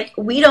 years. Like,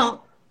 we don't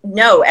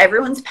know.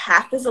 Everyone's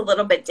path is a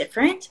little bit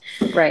different.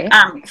 Right.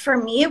 For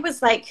me, it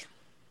was like,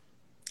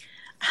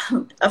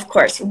 of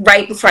course,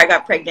 right before I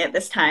got pregnant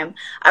this time,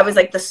 I was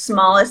like the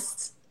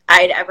smallest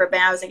I'd ever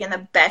been. I was like in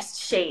the best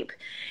shape.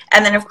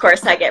 And then, of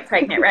course, I get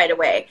pregnant right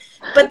away.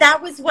 But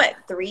that was what,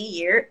 3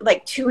 years,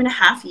 like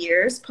 2.5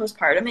 years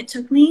postpartum it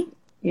took me.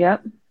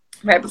 Yep.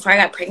 Right before I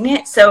got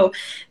pregnant. So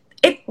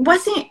it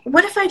wasn't,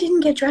 what if I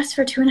didn't get dressed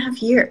for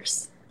 2.5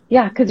 years?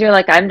 Yeah, because you're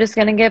like, I'm just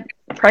going to get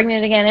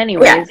pregnant again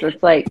anyways. Yeah.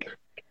 It's like,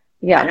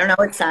 I don't know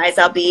what size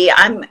I'll be.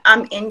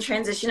 I'm in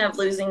transition of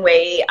losing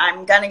weight.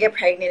 I'm going to get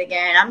pregnant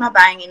again. I'm not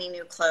buying any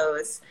new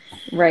clothes.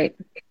 Right.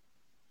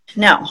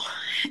 No.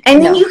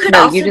 And then you could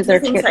also you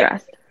deserve to get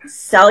dressed.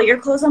 Sell your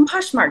clothes on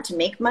Poshmark to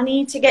make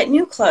money to get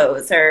new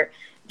clothes. Or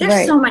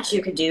there's so much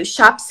you could do.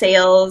 Shop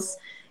sales,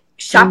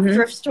 shop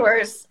thrift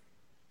stores.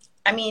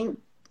 I mean,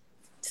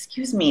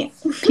 excuse me.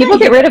 People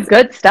get rid of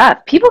good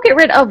stuff. People get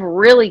rid of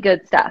really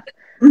good stuff.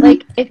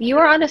 Like, if you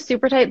are on a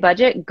super tight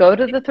budget, go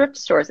to the thrift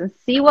stores and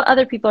see what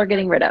other people are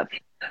getting rid of.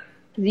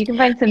 You can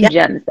find some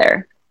gems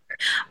there.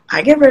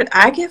 I give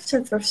to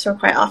the thrift store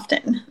quite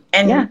often.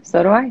 And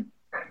so do I.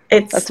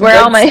 That's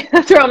where all my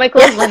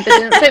clothes went that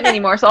didn't fit me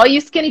anymore. So all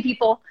you skinny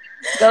people,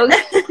 go to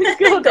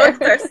the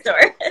thrift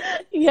store.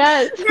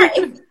 Yes.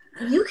 If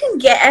you can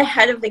get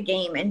ahead of the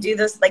game and do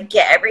this, like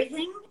get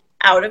everything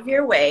out of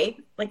your way,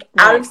 like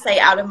out of sight,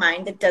 out of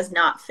mind that does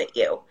not fit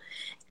you.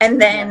 And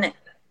then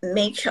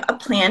make a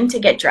plan to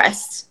get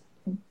dressed,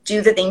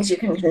 do the things you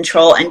can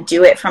control, and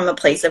do it from a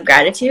place of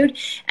gratitude,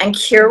 and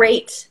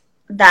curate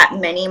that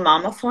mini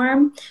mama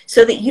form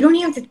so that you don't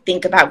even have to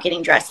think about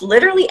getting dressed.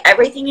 Literally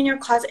everything in your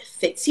closet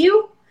fits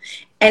you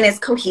and is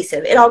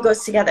cohesive. It all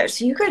goes together.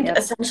 So you could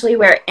essentially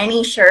wear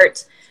any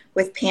shirt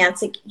with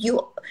pants. Like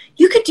you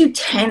could do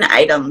 10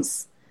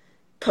 items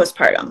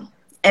postpartum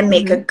and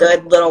make a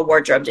good little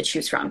wardrobe to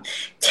choose from.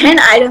 10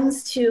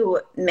 items to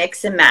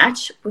mix and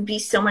match would be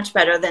so much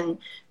better than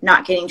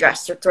not getting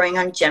dressed or throwing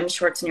on gym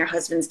shorts and your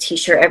husband's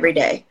t-shirt every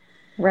day.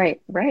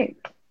 Right.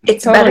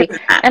 It's totally better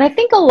than that. And I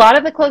think a lot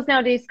of the clothes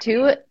nowadays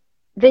too,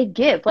 they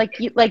give.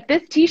 Like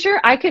this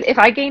t-shirt, I could, if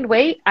I gained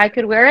weight, I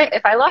could wear it.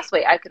 If I lost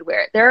weight, I could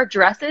wear it. There are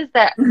dresses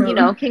that,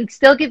 can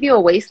still give you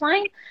a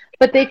waistline,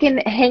 but they can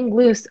hang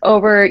loose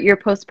over your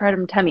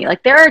postpartum tummy.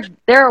 Like there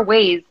are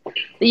ways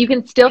that you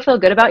can still feel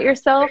good about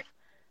yourself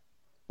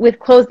with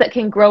clothes that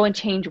can grow and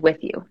change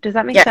with you. Does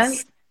that make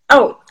sense?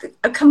 Oh,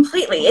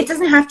 completely. It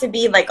doesn't have to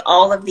be like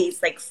all of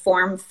these like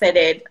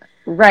form-fitted.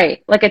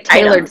 Right. Like a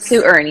tailored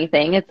suit or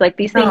anything. It's like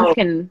these things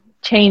can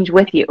change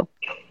with you.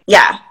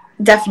 Yeah,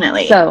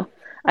 definitely. So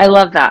I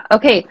love that.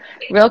 Okay,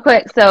 real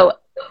quick. So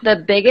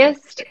the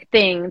biggest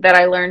thing that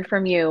I learned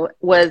from you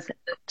was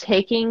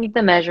taking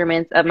the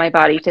measurements of my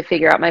body to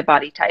figure out my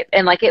body type.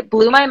 And like, it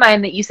blew my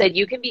mind that you said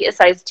you can be a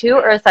size 2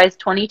 or a size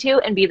 22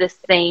 and be the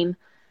same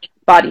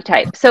body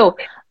type. So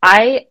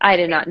I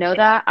did not know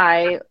that.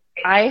 I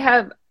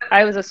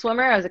was a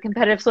swimmer. I was a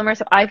competitive swimmer.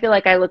 So I feel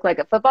like I look like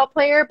a football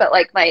player, but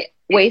like my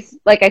waist,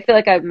 like I feel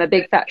like I'm a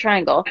big fat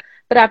triangle.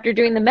 But after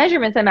doing the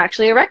measurements, I'm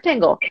actually a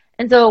rectangle.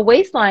 And so a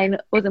waistline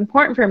was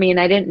important for me. And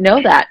I didn't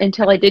know that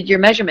until I did your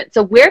measurement.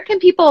 So where can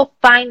people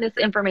find this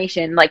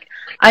information? Like,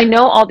 I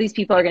know all these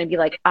people are going to be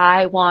like,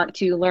 I want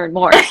to learn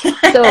more.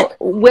 So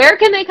where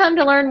can they come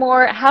to learn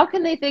more? How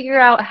can they figure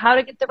out how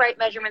to get the right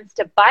measurements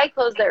to buy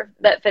clothes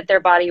that fit their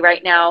body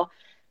right now?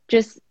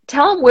 Just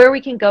tell them where we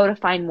can go to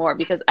find more,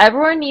 because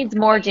everyone needs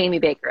more Jammie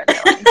Baker in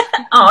their life.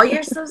 Oh,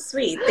 you're so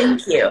sweet.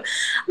 Thank you.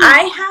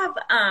 I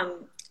have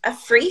a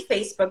free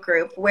Facebook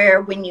group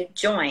where when you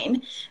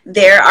join,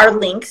 there are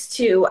links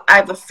to, I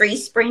have a free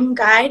spring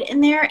guide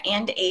in there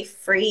and a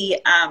free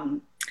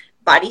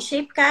body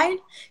shape guide.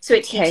 So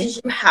it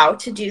teaches you how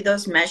to do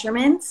those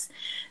measurements.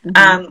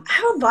 I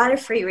have a lot of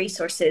free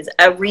resources,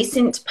 a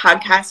recent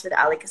podcast with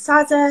Ali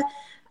Casaza,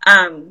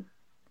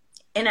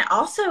 and I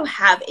also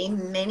have a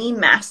mini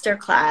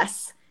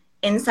masterclass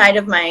inside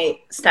of my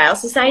Style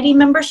Society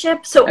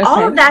membership. So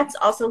all of that's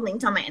also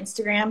linked on my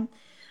Instagram.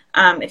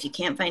 If you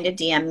can't find it,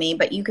 DM me,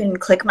 but you can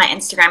click my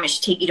Instagram. It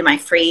should take you to my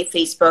free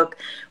Facebook,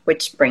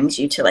 which brings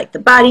you to like the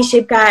body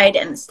shape guide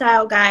and the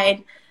style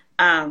guide.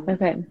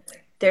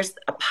 There's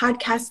a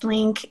podcast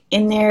link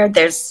in there.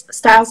 There's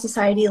Style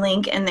Society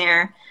link in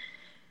there.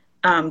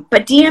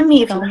 But DM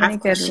me if you have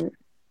questions.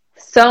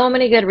 So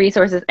many good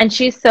resources. And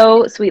she's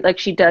so sweet. Like,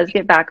 she does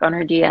get back on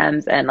her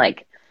DMs, and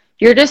like,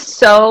 you're just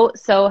so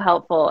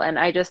helpful. And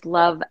I just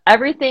love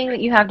everything that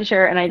you have to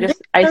share. And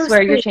I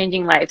swear you're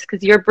changing lives,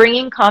 because you're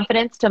bringing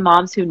confidence to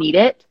moms who need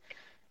it.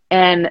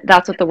 And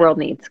that's what the world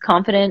needs.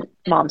 Confident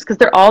moms, because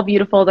they're all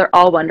beautiful. They're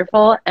all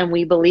wonderful. And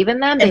we believe in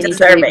them. They need to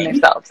believe in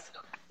themselves.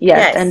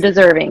 Yes. And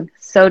deserving.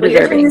 So deserving.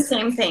 You're doing the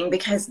same thing,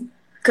 because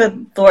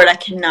good Lord, I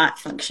cannot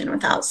function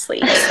without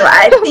sleep. So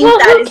I think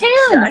that is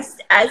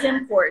just as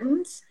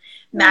important.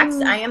 Max,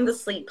 I am the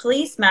sleep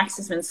police. Max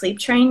has been sleep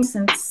trained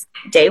since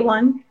day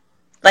one.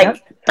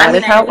 Like, that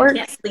is how it works. I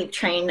can't sleep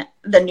train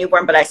the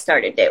newborn, but I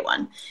started day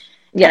one.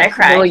 Yeah, and I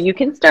cried. Well, you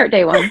can start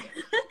day one.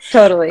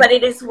 Totally. But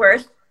it is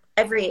worth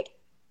every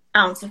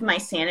ounce of my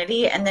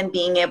sanity, and then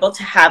being able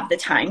to have the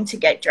time to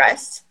get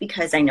dressed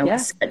because I know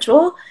his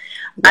schedule.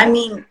 Yeah. I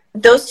mean,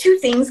 those two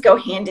things go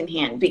hand in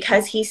hand.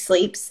 Because he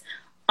sleeps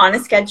on a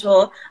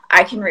schedule,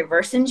 I can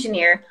reverse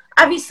engineer.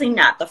 Obviously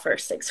not the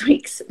first 6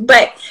 weeks,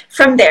 but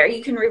from there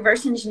you can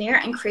reverse engineer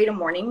and create a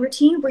morning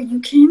routine where you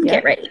can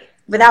get ready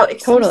without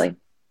excuse.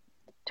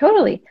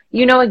 Totally.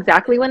 You know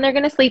exactly when they're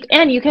going to sleep,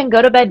 and you can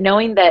go to bed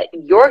knowing that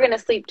you're going to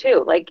sleep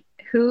too. Like,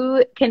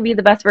 who can be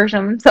the best version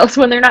of themselves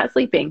when they're not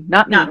sleeping?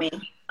 Not me.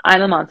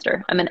 I'm a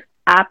monster. I'm an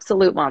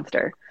absolute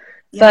monster.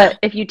 Yeah. But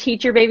if you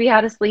teach your baby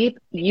how to sleep,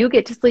 you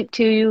get to sleep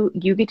too.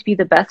 You get to be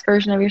the best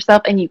version of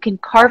yourself, and you can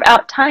carve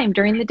out time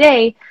during the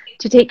day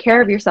to take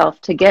care of yourself,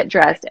 to get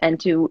dressed, and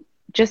to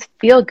just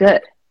feel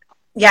good.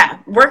 Yeah.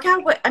 Work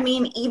out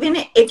even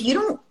if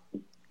you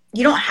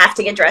don't have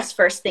to get dressed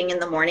first thing in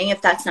the morning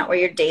if that's not what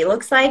your day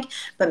looks like,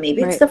 but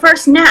maybe it's the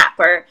first nap,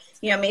 or,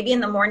 maybe in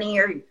the morning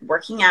you're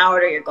working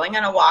out or you're going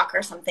on a walk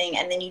or something,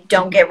 and then you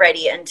don't get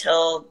ready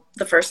until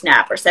the first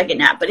nap or second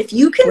nap. But if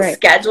you can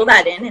schedule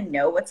that in and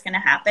know what's going to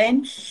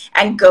happen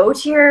and go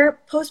to your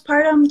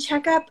postpartum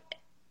checkup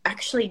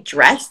actually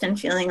dressed and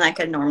feeling like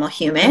a normal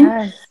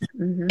human,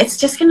 it's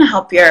just going to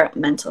help your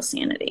mental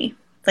sanity.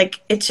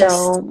 Like, it's just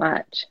so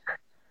much.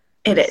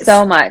 It is.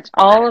 So much.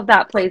 All of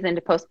that plays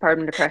into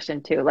postpartum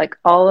depression too. Like,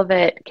 all of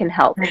it can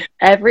help.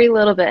 Every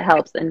little bit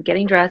helps. And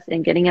getting dressed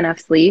and getting enough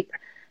sleep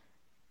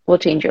will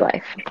change your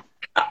life.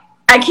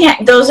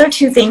 Those are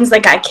two things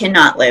like I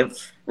cannot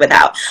live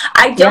without.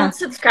 I don't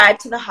subscribe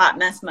to the hot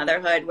mess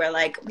motherhood where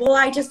like, well,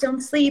 I just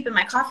don't sleep and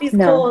my coffee's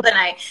cold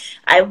and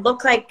I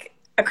look like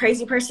a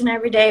crazy person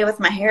every day with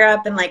my hair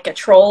up and like a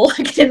troll.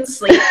 Like, I didn't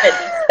sleep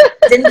and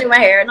didn't do my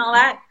hair and all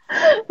that.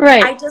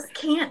 Right. I just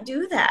can't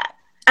do that.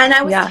 And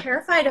I was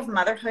terrified of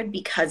motherhood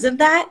because of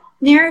that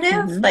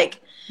narrative. Like,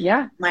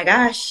 my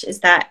gosh,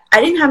 I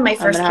didn't have my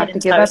first kid until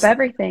give up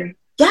everything.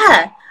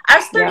 Yeah. I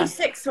was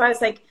 36, so I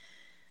was like,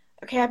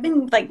 okay, I've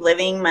been like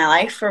living my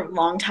life for a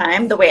long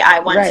time the way I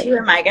want to.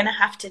 Am I going to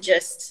have to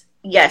just,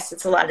 yes,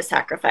 it's a lot of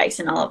sacrifice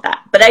and all of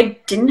that. But I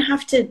didn't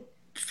have to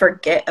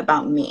forget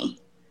about me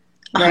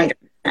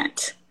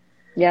 100%.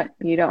 Yep,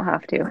 you don't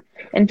have to.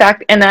 In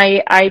fact, and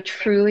I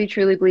truly,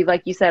 truly believe,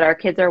 like you said, our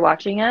kids are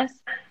watching us.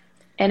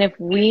 And if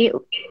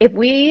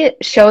we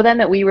show them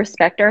that we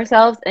respect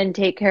ourselves and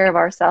take care of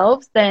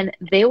ourselves, then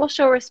they will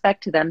show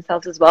respect to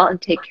themselves as well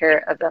and take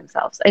care of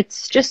themselves.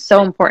 It's just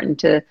so important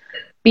to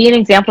be an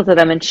example to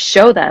them and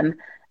show them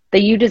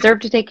that you deserve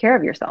to take care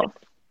of yourself.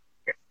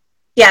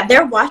 Yeah,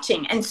 they're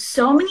watching. And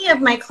so many of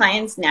my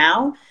clients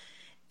now,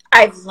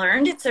 I've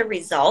learned it's a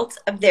result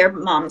of their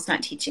moms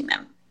not teaching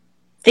them.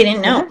 They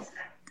didn't know.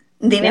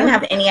 They didn't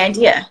have any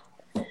idea.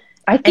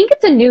 I think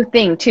it's a new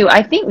thing too.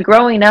 I think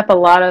growing up, a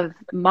lot of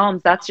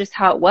moms, that's just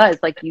how it was.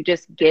 Like you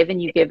just give and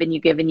you give and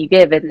you give and you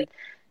give, and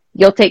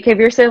you'll take care of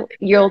yourself.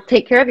 You'll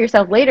take care of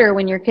yourself later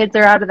when your kids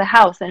are out of the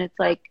house. And it's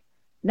like,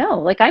 no,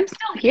 like I'm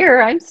still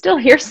here. I'm still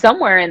here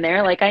somewhere in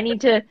there. Like I need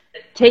to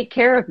take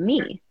care of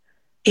me.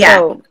 Yeah.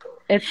 So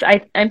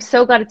I'm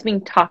so glad it's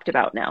being talked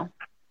about now.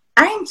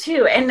 I am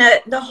too. And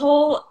the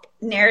whole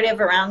narrative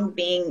around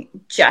being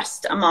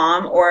just a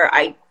mom, or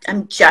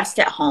I'm just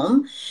at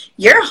home.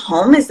 Your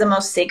home is the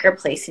most sacred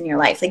place in your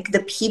life. Like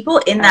the people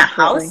in that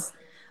house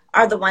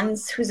are the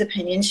ones whose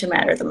opinion should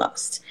matter the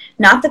most.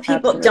 Not the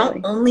people.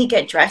 Don't only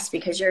get dressed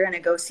because you're going to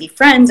go see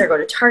friends or go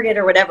to Target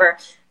or whatever.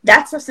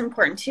 That stuff's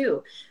important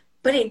too.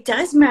 But it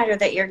does matter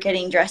that you're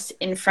getting dressed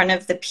in front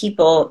of the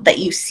people that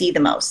you see the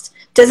most.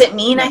 Does it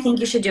mean I think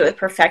you should do it with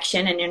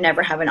perfection and you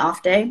never have an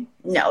off day?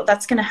 No,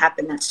 that's going to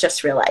happen. That's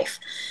just real life.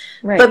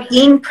 Right. But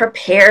being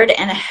prepared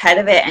and ahead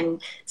of it and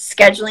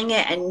scheduling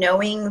it and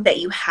knowing that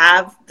you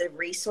have the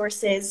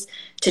resources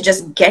to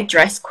just get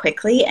dressed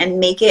quickly and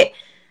make it,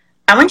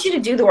 I want you to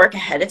do the work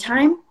ahead of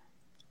time.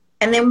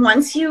 And then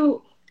once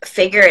you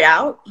figure it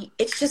out,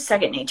 it's just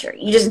second nature.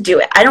 You just do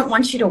it. I don't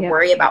want you to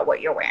worry about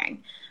what you're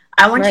wearing.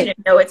 I want you to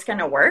know it's going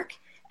to work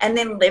and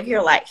then live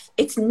your life.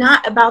 It's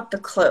not about the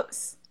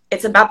clothes.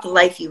 It's about the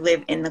life you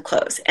live in the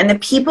clothes. And the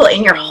people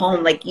in your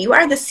home, like you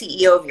are the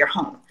CEO of your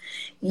home.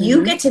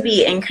 You get to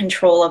be in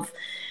control of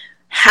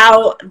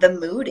how the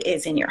mood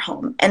is in your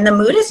home. And the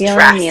mood is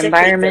drastically the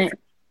environment. Different.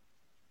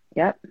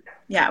 Yep.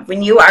 Yeah,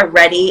 when you are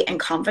ready and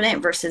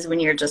confident versus when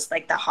you're just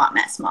like the hot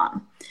mess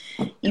mom.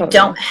 You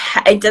don't,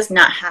 it does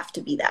not have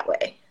to be that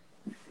way.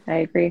 I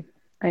agree.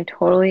 I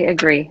totally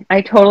agree.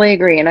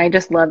 And I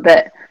just love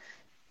that.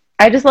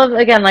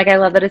 Again, like I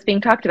love that it's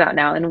being talked about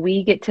now, and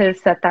we get to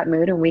set that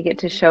mood, and we get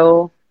to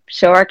show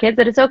our kids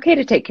that it's okay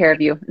to take care of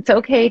you. It's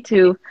okay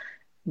to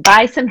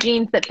buy some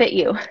jeans that fit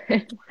you.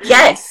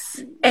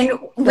 Yes. And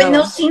when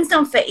those jeans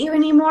don't fit you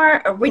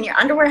anymore, or when your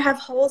underwear have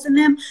holes in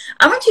them,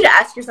 I want you to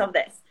ask yourself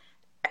this.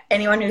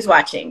 Anyone who's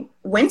watching,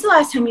 when's the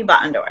last time you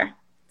bought underwear?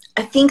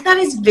 I think that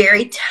is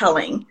very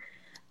telling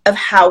of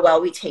how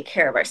well we take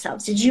care of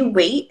ourselves. Did you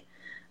wait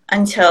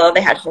until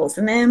they had holes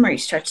in them, or you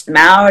stretched them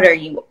out, or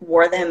you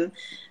wore them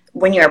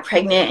when you were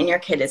pregnant and your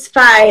kid is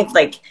 5?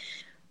 Like,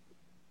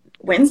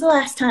 when's the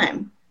last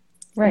time?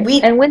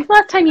 Right. And when's the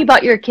last time you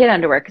bought your kid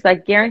underwear? Because I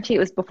guarantee it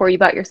was before you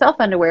bought yourself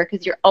underwear,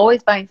 because you're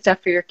always buying stuff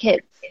for your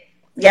kids.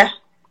 Yeah.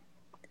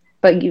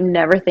 But you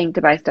never think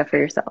to buy stuff for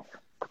yourself.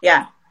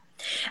 Yeah.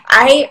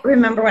 I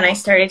remember when I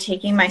started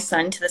taking my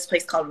son to this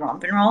place called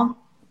Romp and Roll.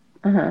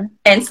 And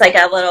it's like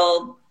a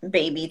little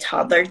baby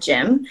toddler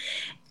gym.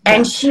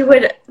 And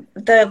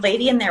the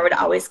lady in there would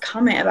always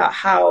comment about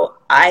how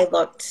I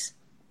looked.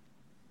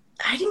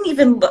 I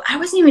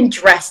wasn't even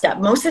dressed up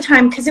most of the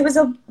time, because it was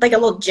like a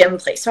little gym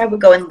place. So I would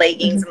go in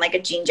leggings and like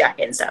a jean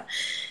jacket and stuff.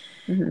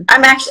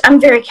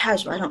 I'm very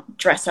casual. I don't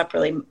dress up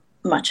really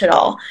much at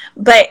all.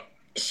 But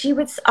she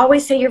would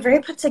always say, you're very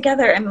put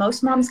together. And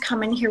most moms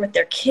come in here with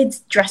their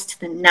kids dressed to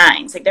the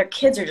nines. Like their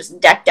kids are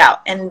just decked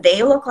out and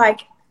they look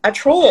like a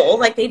troll.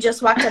 Like they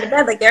just walked out of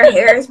bed. Like their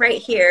hair is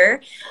right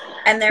here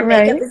and their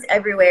makeup is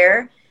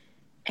everywhere.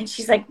 And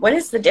she's like, what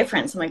is the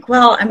difference? I'm like,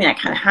 well, I mean, I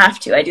kind of have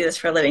to. I do this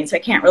for a living, so I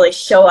can't really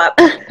show up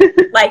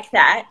like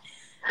that.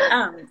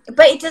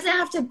 But it doesn't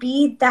have to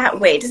be that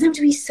way. It doesn't have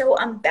to be so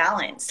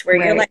unbalanced where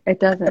you're like at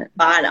the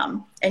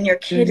bottom and your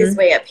kid is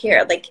way up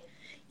here. Like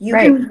you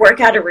can work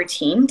out a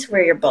routine to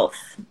where you're both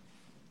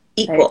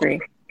equal. I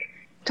agree.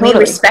 Totally. We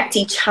respect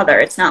each other.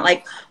 It's not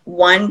like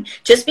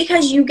just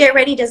because you get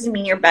ready doesn't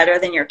mean you're better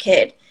than your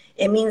kid.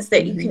 It means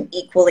that you can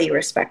equally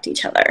respect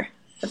each other.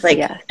 It's like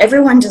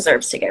everyone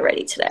deserves to get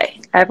ready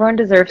today. Everyone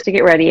deserves to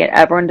get ready, and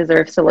everyone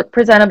deserves to look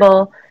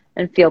presentable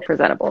and feel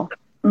presentable.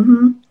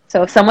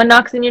 So if someone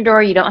knocks on your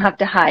door, you don't have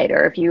to hide.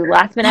 Or if you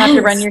last minute have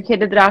to run your kid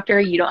to the doctor,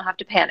 you don't have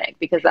to panic,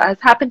 because that has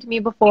happened to me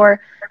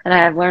before, and I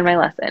have learned my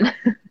lesson.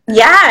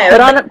 Yeah.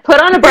 Put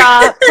on a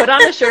bra, put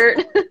on a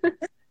shirt.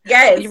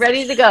 Yes. You're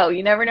ready to go.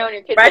 You never know when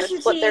your kid's going to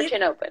split their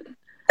chin open.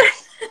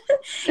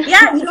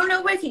 Yeah, you don't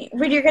know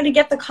when you're going to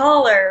get the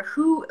call, or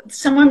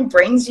someone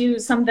brings you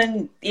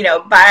something,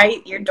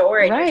 by your door,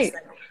 and you're just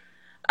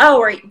like,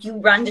 or you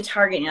run to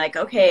Target and you're like,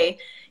 okay,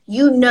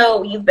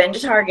 you've been to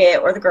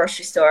Target or the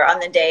grocery store on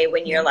the day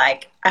when you're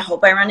like, I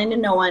hope I run into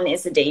no one,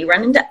 is the day you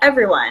run into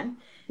everyone.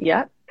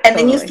 Yeah. And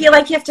then you feel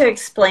like you have to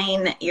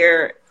explain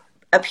your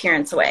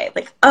appearance away.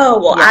 Like, oh,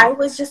 well, I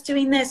was just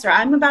doing this, or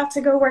I'm about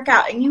to go work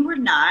out. And you were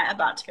not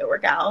about to go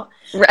work out.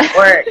 Right.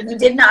 Or you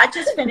did not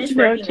just finish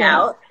working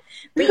out.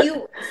 But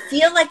you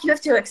feel like you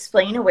have to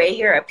explain away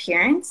your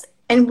appearance.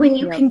 And when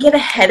you can get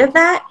ahead of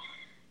that,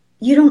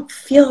 you don't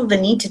feel the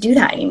need to do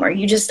that anymore.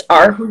 You just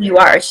are who you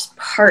are. It's just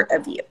part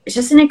of you. It's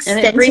just an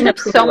extension. And it frees up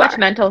so much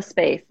mental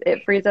space.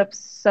 It frees up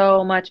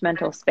so much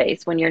mental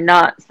space when you're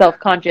not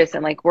self-conscious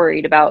and like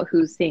worried about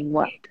who's seeing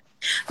what.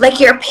 Like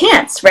your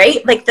pants,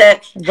 right? Like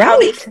how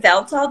they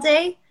felt all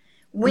day.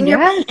 When your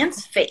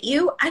pants fit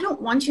you, I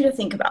don't want you to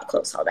think about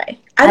clothes all day.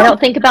 I don't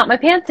think about my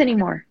pants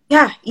anymore.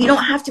 Yeah, you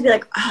don't have to be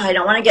like, oh, I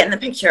don't want to get in the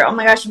picture. Oh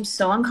my gosh, I'm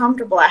so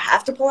uncomfortable. I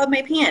have to pull up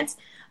my pants.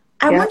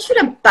 I want you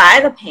to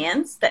buy the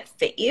pants that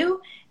fit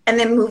you and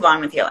then move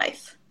on with your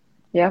life.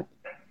 Yep.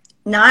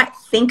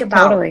 Not think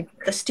about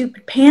the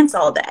stupid pants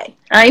all day.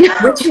 I know.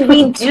 Which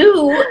we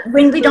do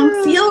when we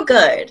don't feel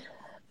good.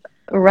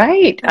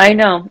 Right. I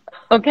know.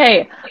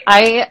 Okay.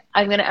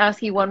 I'm going to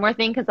ask you one more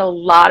thing because a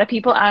lot of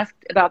people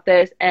asked about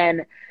this.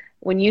 And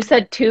when you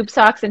said tube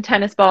socks and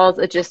tennis balls,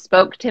 it just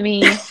spoke to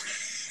me.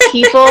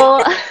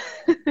 People,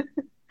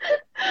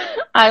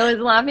 I was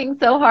laughing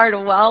so hard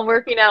while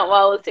working out,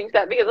 while listening to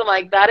that, because I'm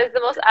like, that is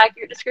the most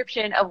accurate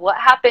description of what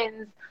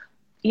happens,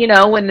 you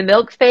know, when the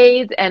milk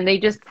fades and they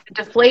just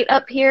deflate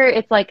up here.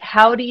 It's like,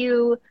 how do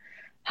you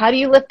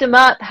lift them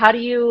up? How do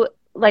you,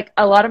 like,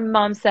 a lot of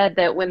moms said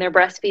that when they're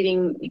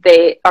breastfeeding,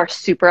 they are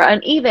super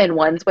uneven.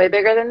 One's way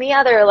bigger than the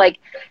other. Like,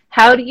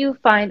 how do you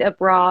find a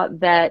bra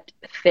that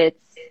fits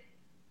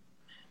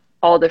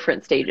all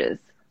different stages?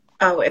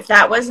 Oh, if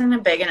that wasn't a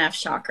big enough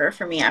shocker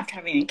for me after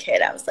having a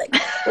kid, I was like,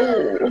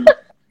 ooh,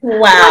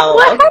 wow.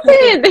 Like, what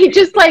happened? They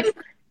just, like,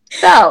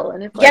 fell.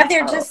 And it's like,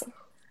 they're just,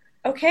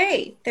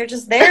 okay, they're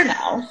just there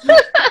now.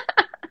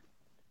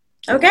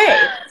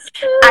 Okay.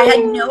 I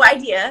had no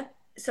idea.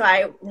 So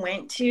I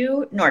went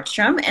to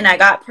Nordstrom and I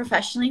got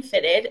professionally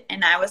fitted,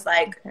 and I was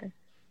like,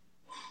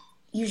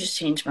 you just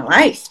changed my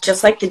life.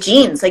 Just like the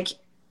jeans. Like,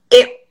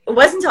 it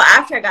wasn't until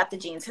after I got the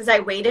jeans, because I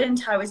waited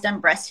until I was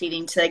done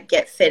breastfeeding to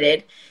get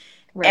fitted.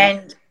 Right.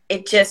 And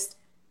it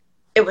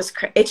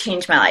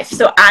changed my life.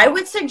 So I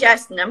would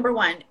suggest, number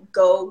one,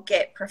 go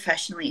get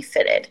professionally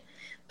fitted.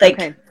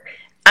 Like,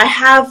 I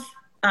have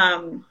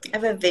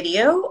a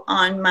video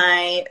on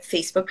my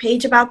Facebook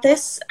page about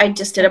this. I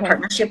just did a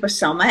partnership with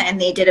Soma, and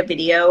they did a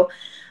video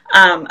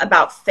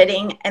about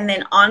fitting. And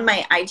then on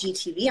my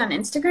IGTV on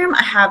Instagram,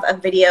 I have a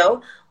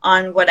video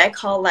on what I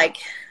call, like,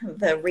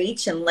 the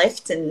reach and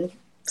lift and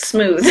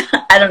smooth.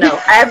 I don't know.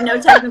 I have no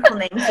technical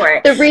name for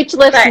it. The reach,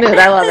 lift, smooth.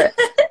 I love it.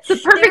 It's the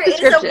perfect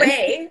description. There is a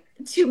way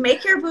to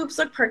make your boobs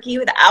look perky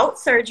without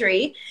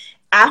surgery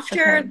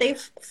after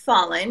they've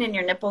fallen and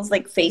your nipples,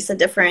 like, face a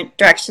different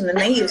direction than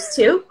they used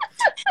to.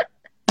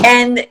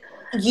 And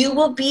you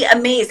will be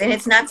amazed. And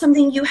it's not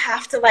something you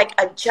have to, like,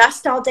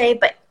 adjust all day,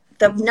 but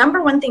the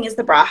number one thing is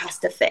the bra has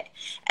to fit.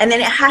 And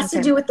then it has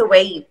to do with the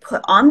way you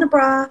put on the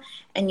bra,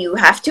 and you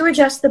have to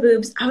adjust the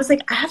boobs. I was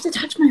like, I have to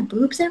touch my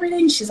boobs every day?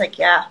 And she's like,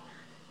 yeah,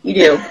 you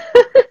do.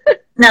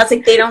 Now it's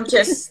like they don't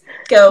just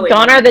go.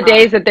 Gone are the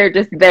days that they're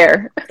just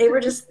there. They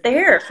were just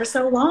there for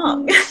so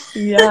long.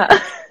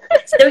 Yeah.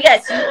 So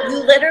yes,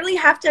 you literally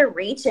have to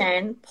reach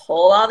in,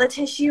 pull all the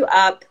tissue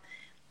up,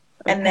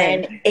 and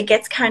then it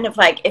gets kind of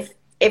like,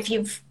 if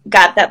you've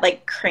got that,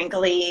 like,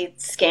 crinkly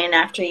skin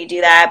after you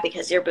do that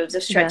because your boobs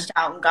have stretched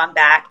out and gone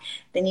back,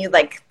 then you,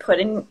 like,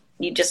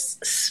 you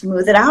just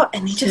smooth it out,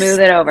 and they just smooth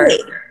it over.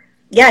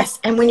 Yes,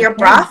 and when your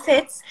bra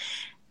fits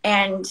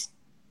and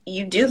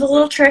you do the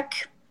little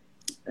trick,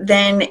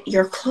 then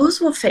your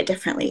clothes will fit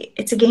differently.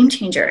 It's a game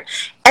changer.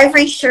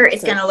 Every shirt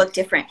is going to look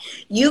different.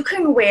 You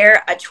can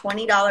wear a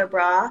 $20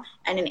 bra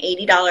and an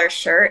 $80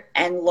 shirt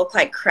and look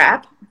like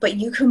crap, but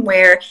you can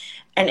wear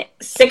a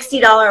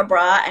 $60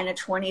 bra and a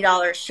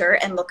 $20 shirt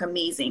and look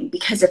amazing,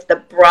 because if the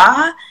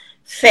bra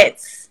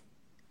fits,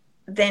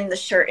 then the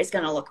shirt is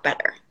going to look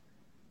better.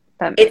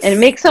 And it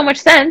makes so much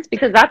sense,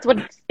 because that's what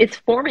it's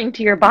forming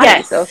to your body.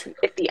 Yes. So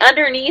if the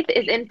underneath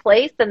is in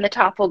place, then the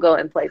top will go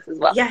in place as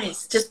well.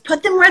 Yes, just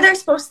put them where they're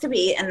supposed to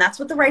be, and that's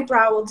what the right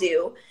bra will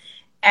do.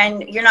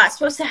 And you're not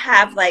supposed to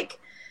have, like,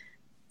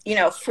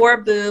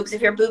 4 boobs.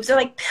 If your boobs are,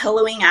 like,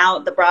 pillowing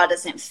out, the bra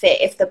doesn't fit.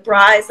 If the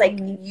bra is, like,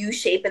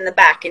 U-shape in the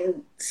back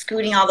and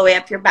scooting all the way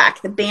up your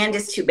back, the band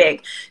is too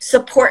big.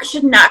 Support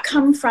should not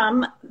come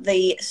from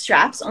the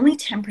straps. Only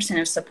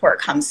 10% of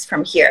support comes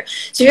from here.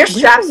 So your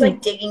straps,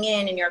 like, digging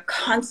in and you're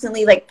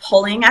constantly, like,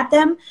 pulling at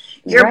them,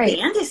 your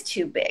band is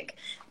too big.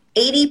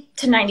 80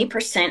 to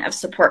 90% of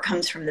support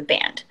comes from the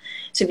band.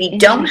 So if you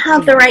don't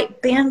have the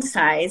right band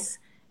size,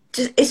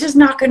 it's just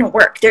not going to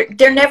work.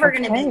 They're never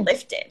going to be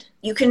lifted.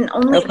 You can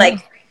only like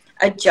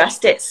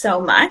adjust it so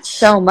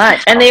much.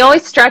 And they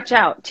always stretch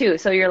out too.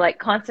 So you're, like,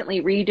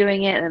 constantly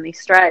redoing it, and then they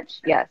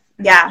stretch. Yes.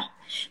 Yeah.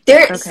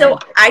 So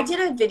I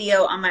did a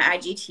video on my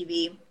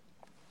IGTV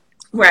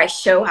where I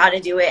show how to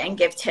do it and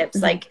give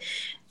tips, like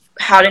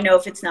how to know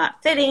if it's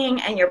not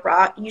fitting, and your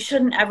bra. You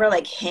shouldn't ever,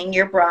 like, hang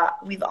your bra.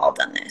 We've all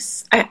done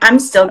this. I'm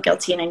still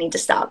guilty, and I need to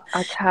stop.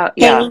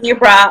 Hanging your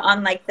bra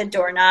on, like, the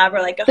doorknob or,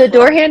 like, the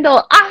door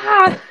handle.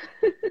 Ah.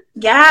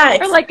 Yeah.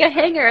 Or like a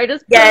hanger. I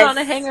just put it on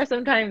a hanger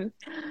sometimes.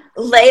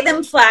 Lay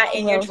them flat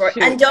in your drawer.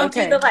 And don't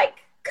do the, like,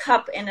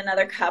 cup in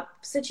another cup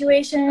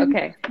situation.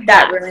 Okay.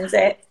 That ruins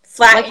it.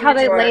 Flat like in how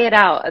they drawer. Lay it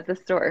out at the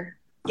store.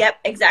 Yep,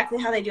 exactly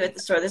how they do at the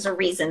store. There's a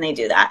reason they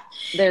do that.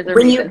 There's a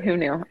reason. Who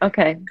knew?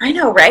 Okay. I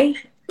know, right?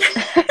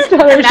 It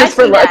was just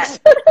for looks.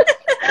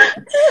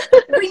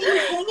 When you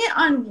hang it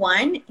on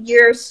one,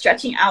 you're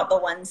stretching out the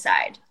one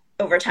side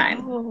over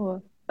time.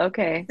 Oh,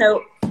 okay.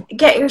 So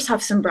get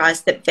yourself some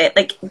bras that fit.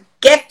 Like,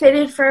 get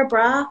fitted for a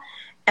bra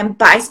and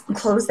buy some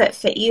clothes that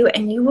fit you,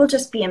 and you will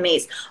just be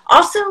amazed.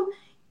 Also,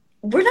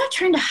 we're not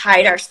trying to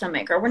hide our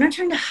stomach, or we're not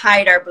trying to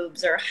hide our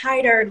boobs or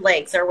hide our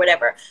legs or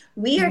whatever.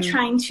 We are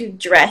trying to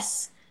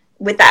dress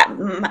with that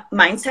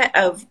mindset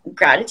of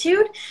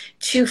gratitude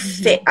to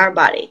fit our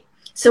body.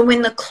 So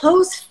when the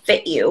clothes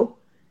fit you,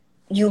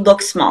 you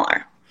look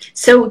smaller.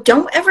 So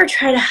don't ever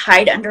try to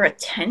hide under a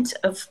tent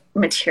of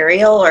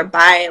material or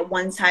buy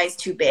one size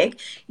too big.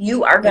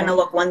 You are going to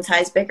look one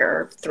size bigger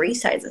or 3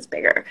 sizes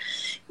bigger.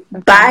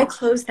 Okay. Buy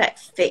clothes that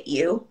fit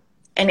you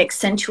and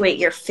accentuate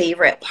your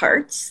favorite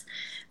parts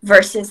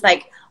versus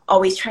like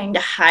always trying to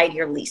hide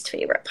your least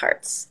favorite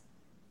parts.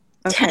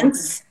 Okay.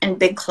 Tents and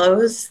big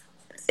clothes,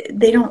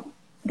 they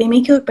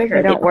make you look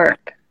bigger. They don't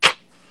work.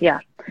 Yeah.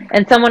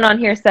 And someone on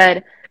here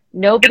said,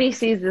 nobody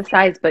sees the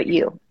size but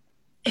you.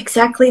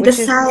 Exactly. The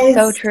size. Is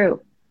so true.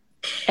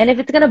 And if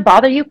it's going to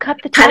bother you, cut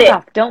the tag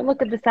off. Don't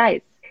look at the size.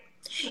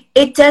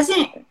 It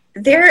doesn't.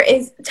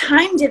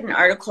 Time did an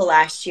article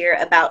last year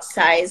about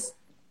size.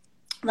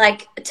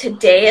 Like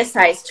today, a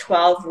size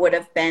 12 would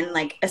have been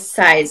like a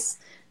size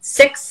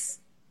 6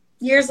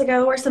 years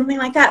ago or something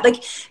like that.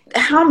 Like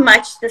how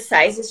much the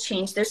size has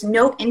changed. There's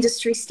no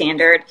industry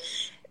standard.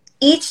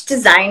 Each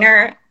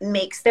designer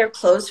makes their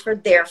clothes for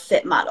their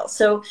fit model.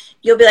 So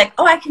you'll be like,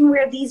 oh, I can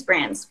wear these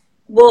brands.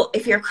 Well,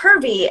 if you're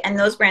curvy and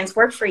those brands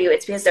work for you,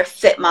 it's because their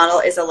fit model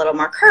is a little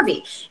more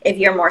curvy. If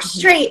you're more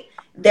straight,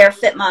 their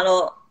fit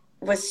model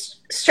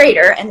was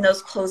straighter and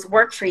those clothes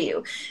work for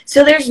you.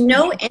 So there's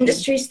no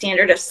industry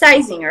standard of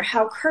sizing or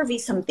how curvy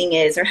something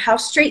is or how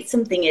straight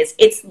something is.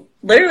 It's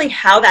literally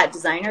how that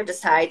designer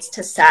decides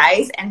to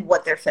size and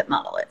what their fit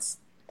model is.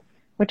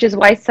 Which is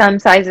why some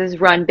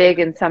sizes run big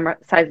and some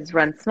sizes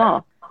run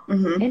small.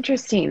 Mm-hmm.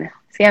 Interesting.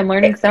 See, I'm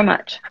learning so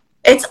much.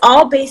 It's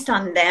all based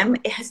on them.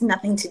 It has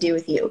nothing to do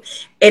with you.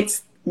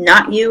 It's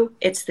not you.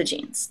 It's the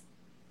jeans.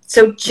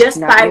 So just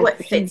buy what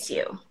fits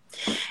you.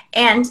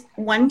 And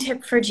one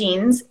tip for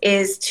jeans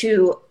is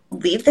to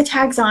leave the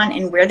tags on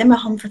and wear them at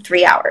home for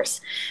 3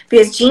 hours.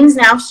 Because jeans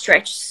now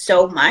stretch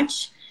so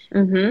much.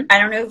 Mm-hmm. I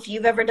don't know if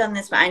you've ever done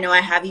this, but I know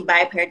I have. You buy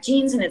a pair of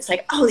jeans and it's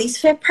like, oh, these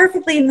fit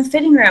perfectly in the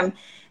fitting room.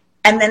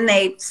 And then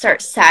they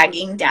start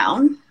sagging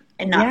down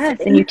and not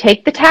fitting. And you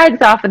take the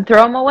tags off and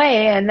throw them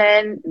away. And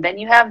then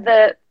you have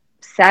the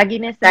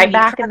sagginess in the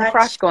back and the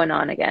crotch going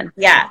on again.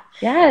 Yeah.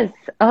 Yes.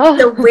 Oh.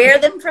 So wear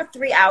them for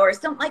 3 hours.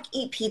 Don't like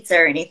eat pizza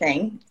or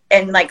anything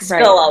and like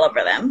spill all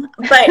over them.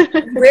 But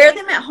wear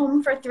them at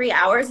home for 3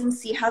 hours and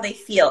see how they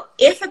feel.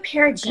 If a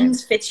pair of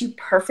jeans fits you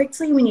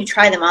perfectly when you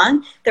try them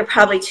on, they're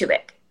probably too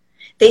big.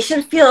 They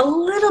should feel a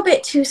little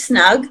bit too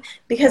snug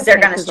because they're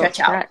going to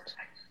stretch out.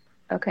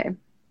 Okay.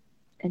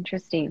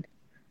 Interesting.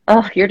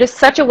 Oh, you're just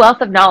such a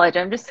wealth of knowledge.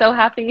 I'm just so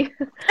happy.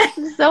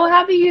 I'm so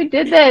happy you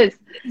did this.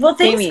 Well,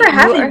 thanks for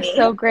having me. You are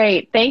so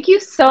great. Thank you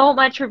so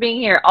much for being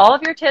here. All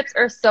of your tips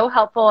are so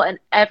helpful. And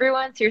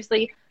everyone,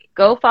 seriously,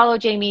 go follow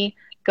Jammie.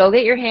 Go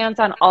get your hands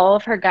on all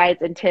of her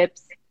guides and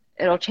tips.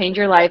 It'll change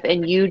your life,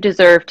 and you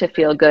deserve to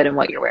feel good in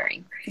what you're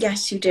wearing.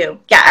 Yes, you do.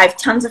 Yeah, I have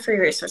tons of free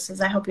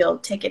resources. I hope you'll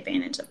take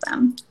advantage of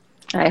them.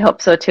 I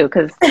hope so too,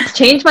 because it's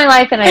changed my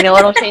life, and I know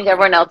it'll change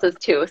everyone else's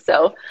too.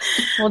 So,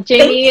 well,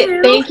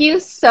 Jammie, thank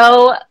you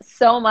so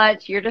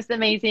much. You're just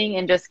amazing,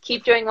 and just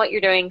keep doing what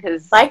you're doing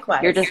because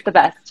you're just the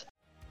best.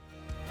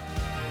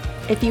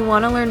 If you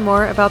want to learn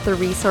more about the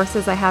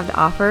resources I have to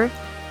offer,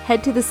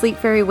 head to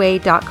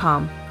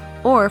thesleepfairyway.com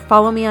or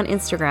follow me on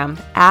Instagram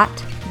at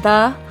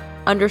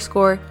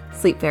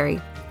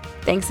 @the_sleepfairy.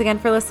 Thanks again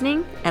for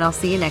listening, and I'll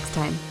see you next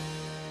time.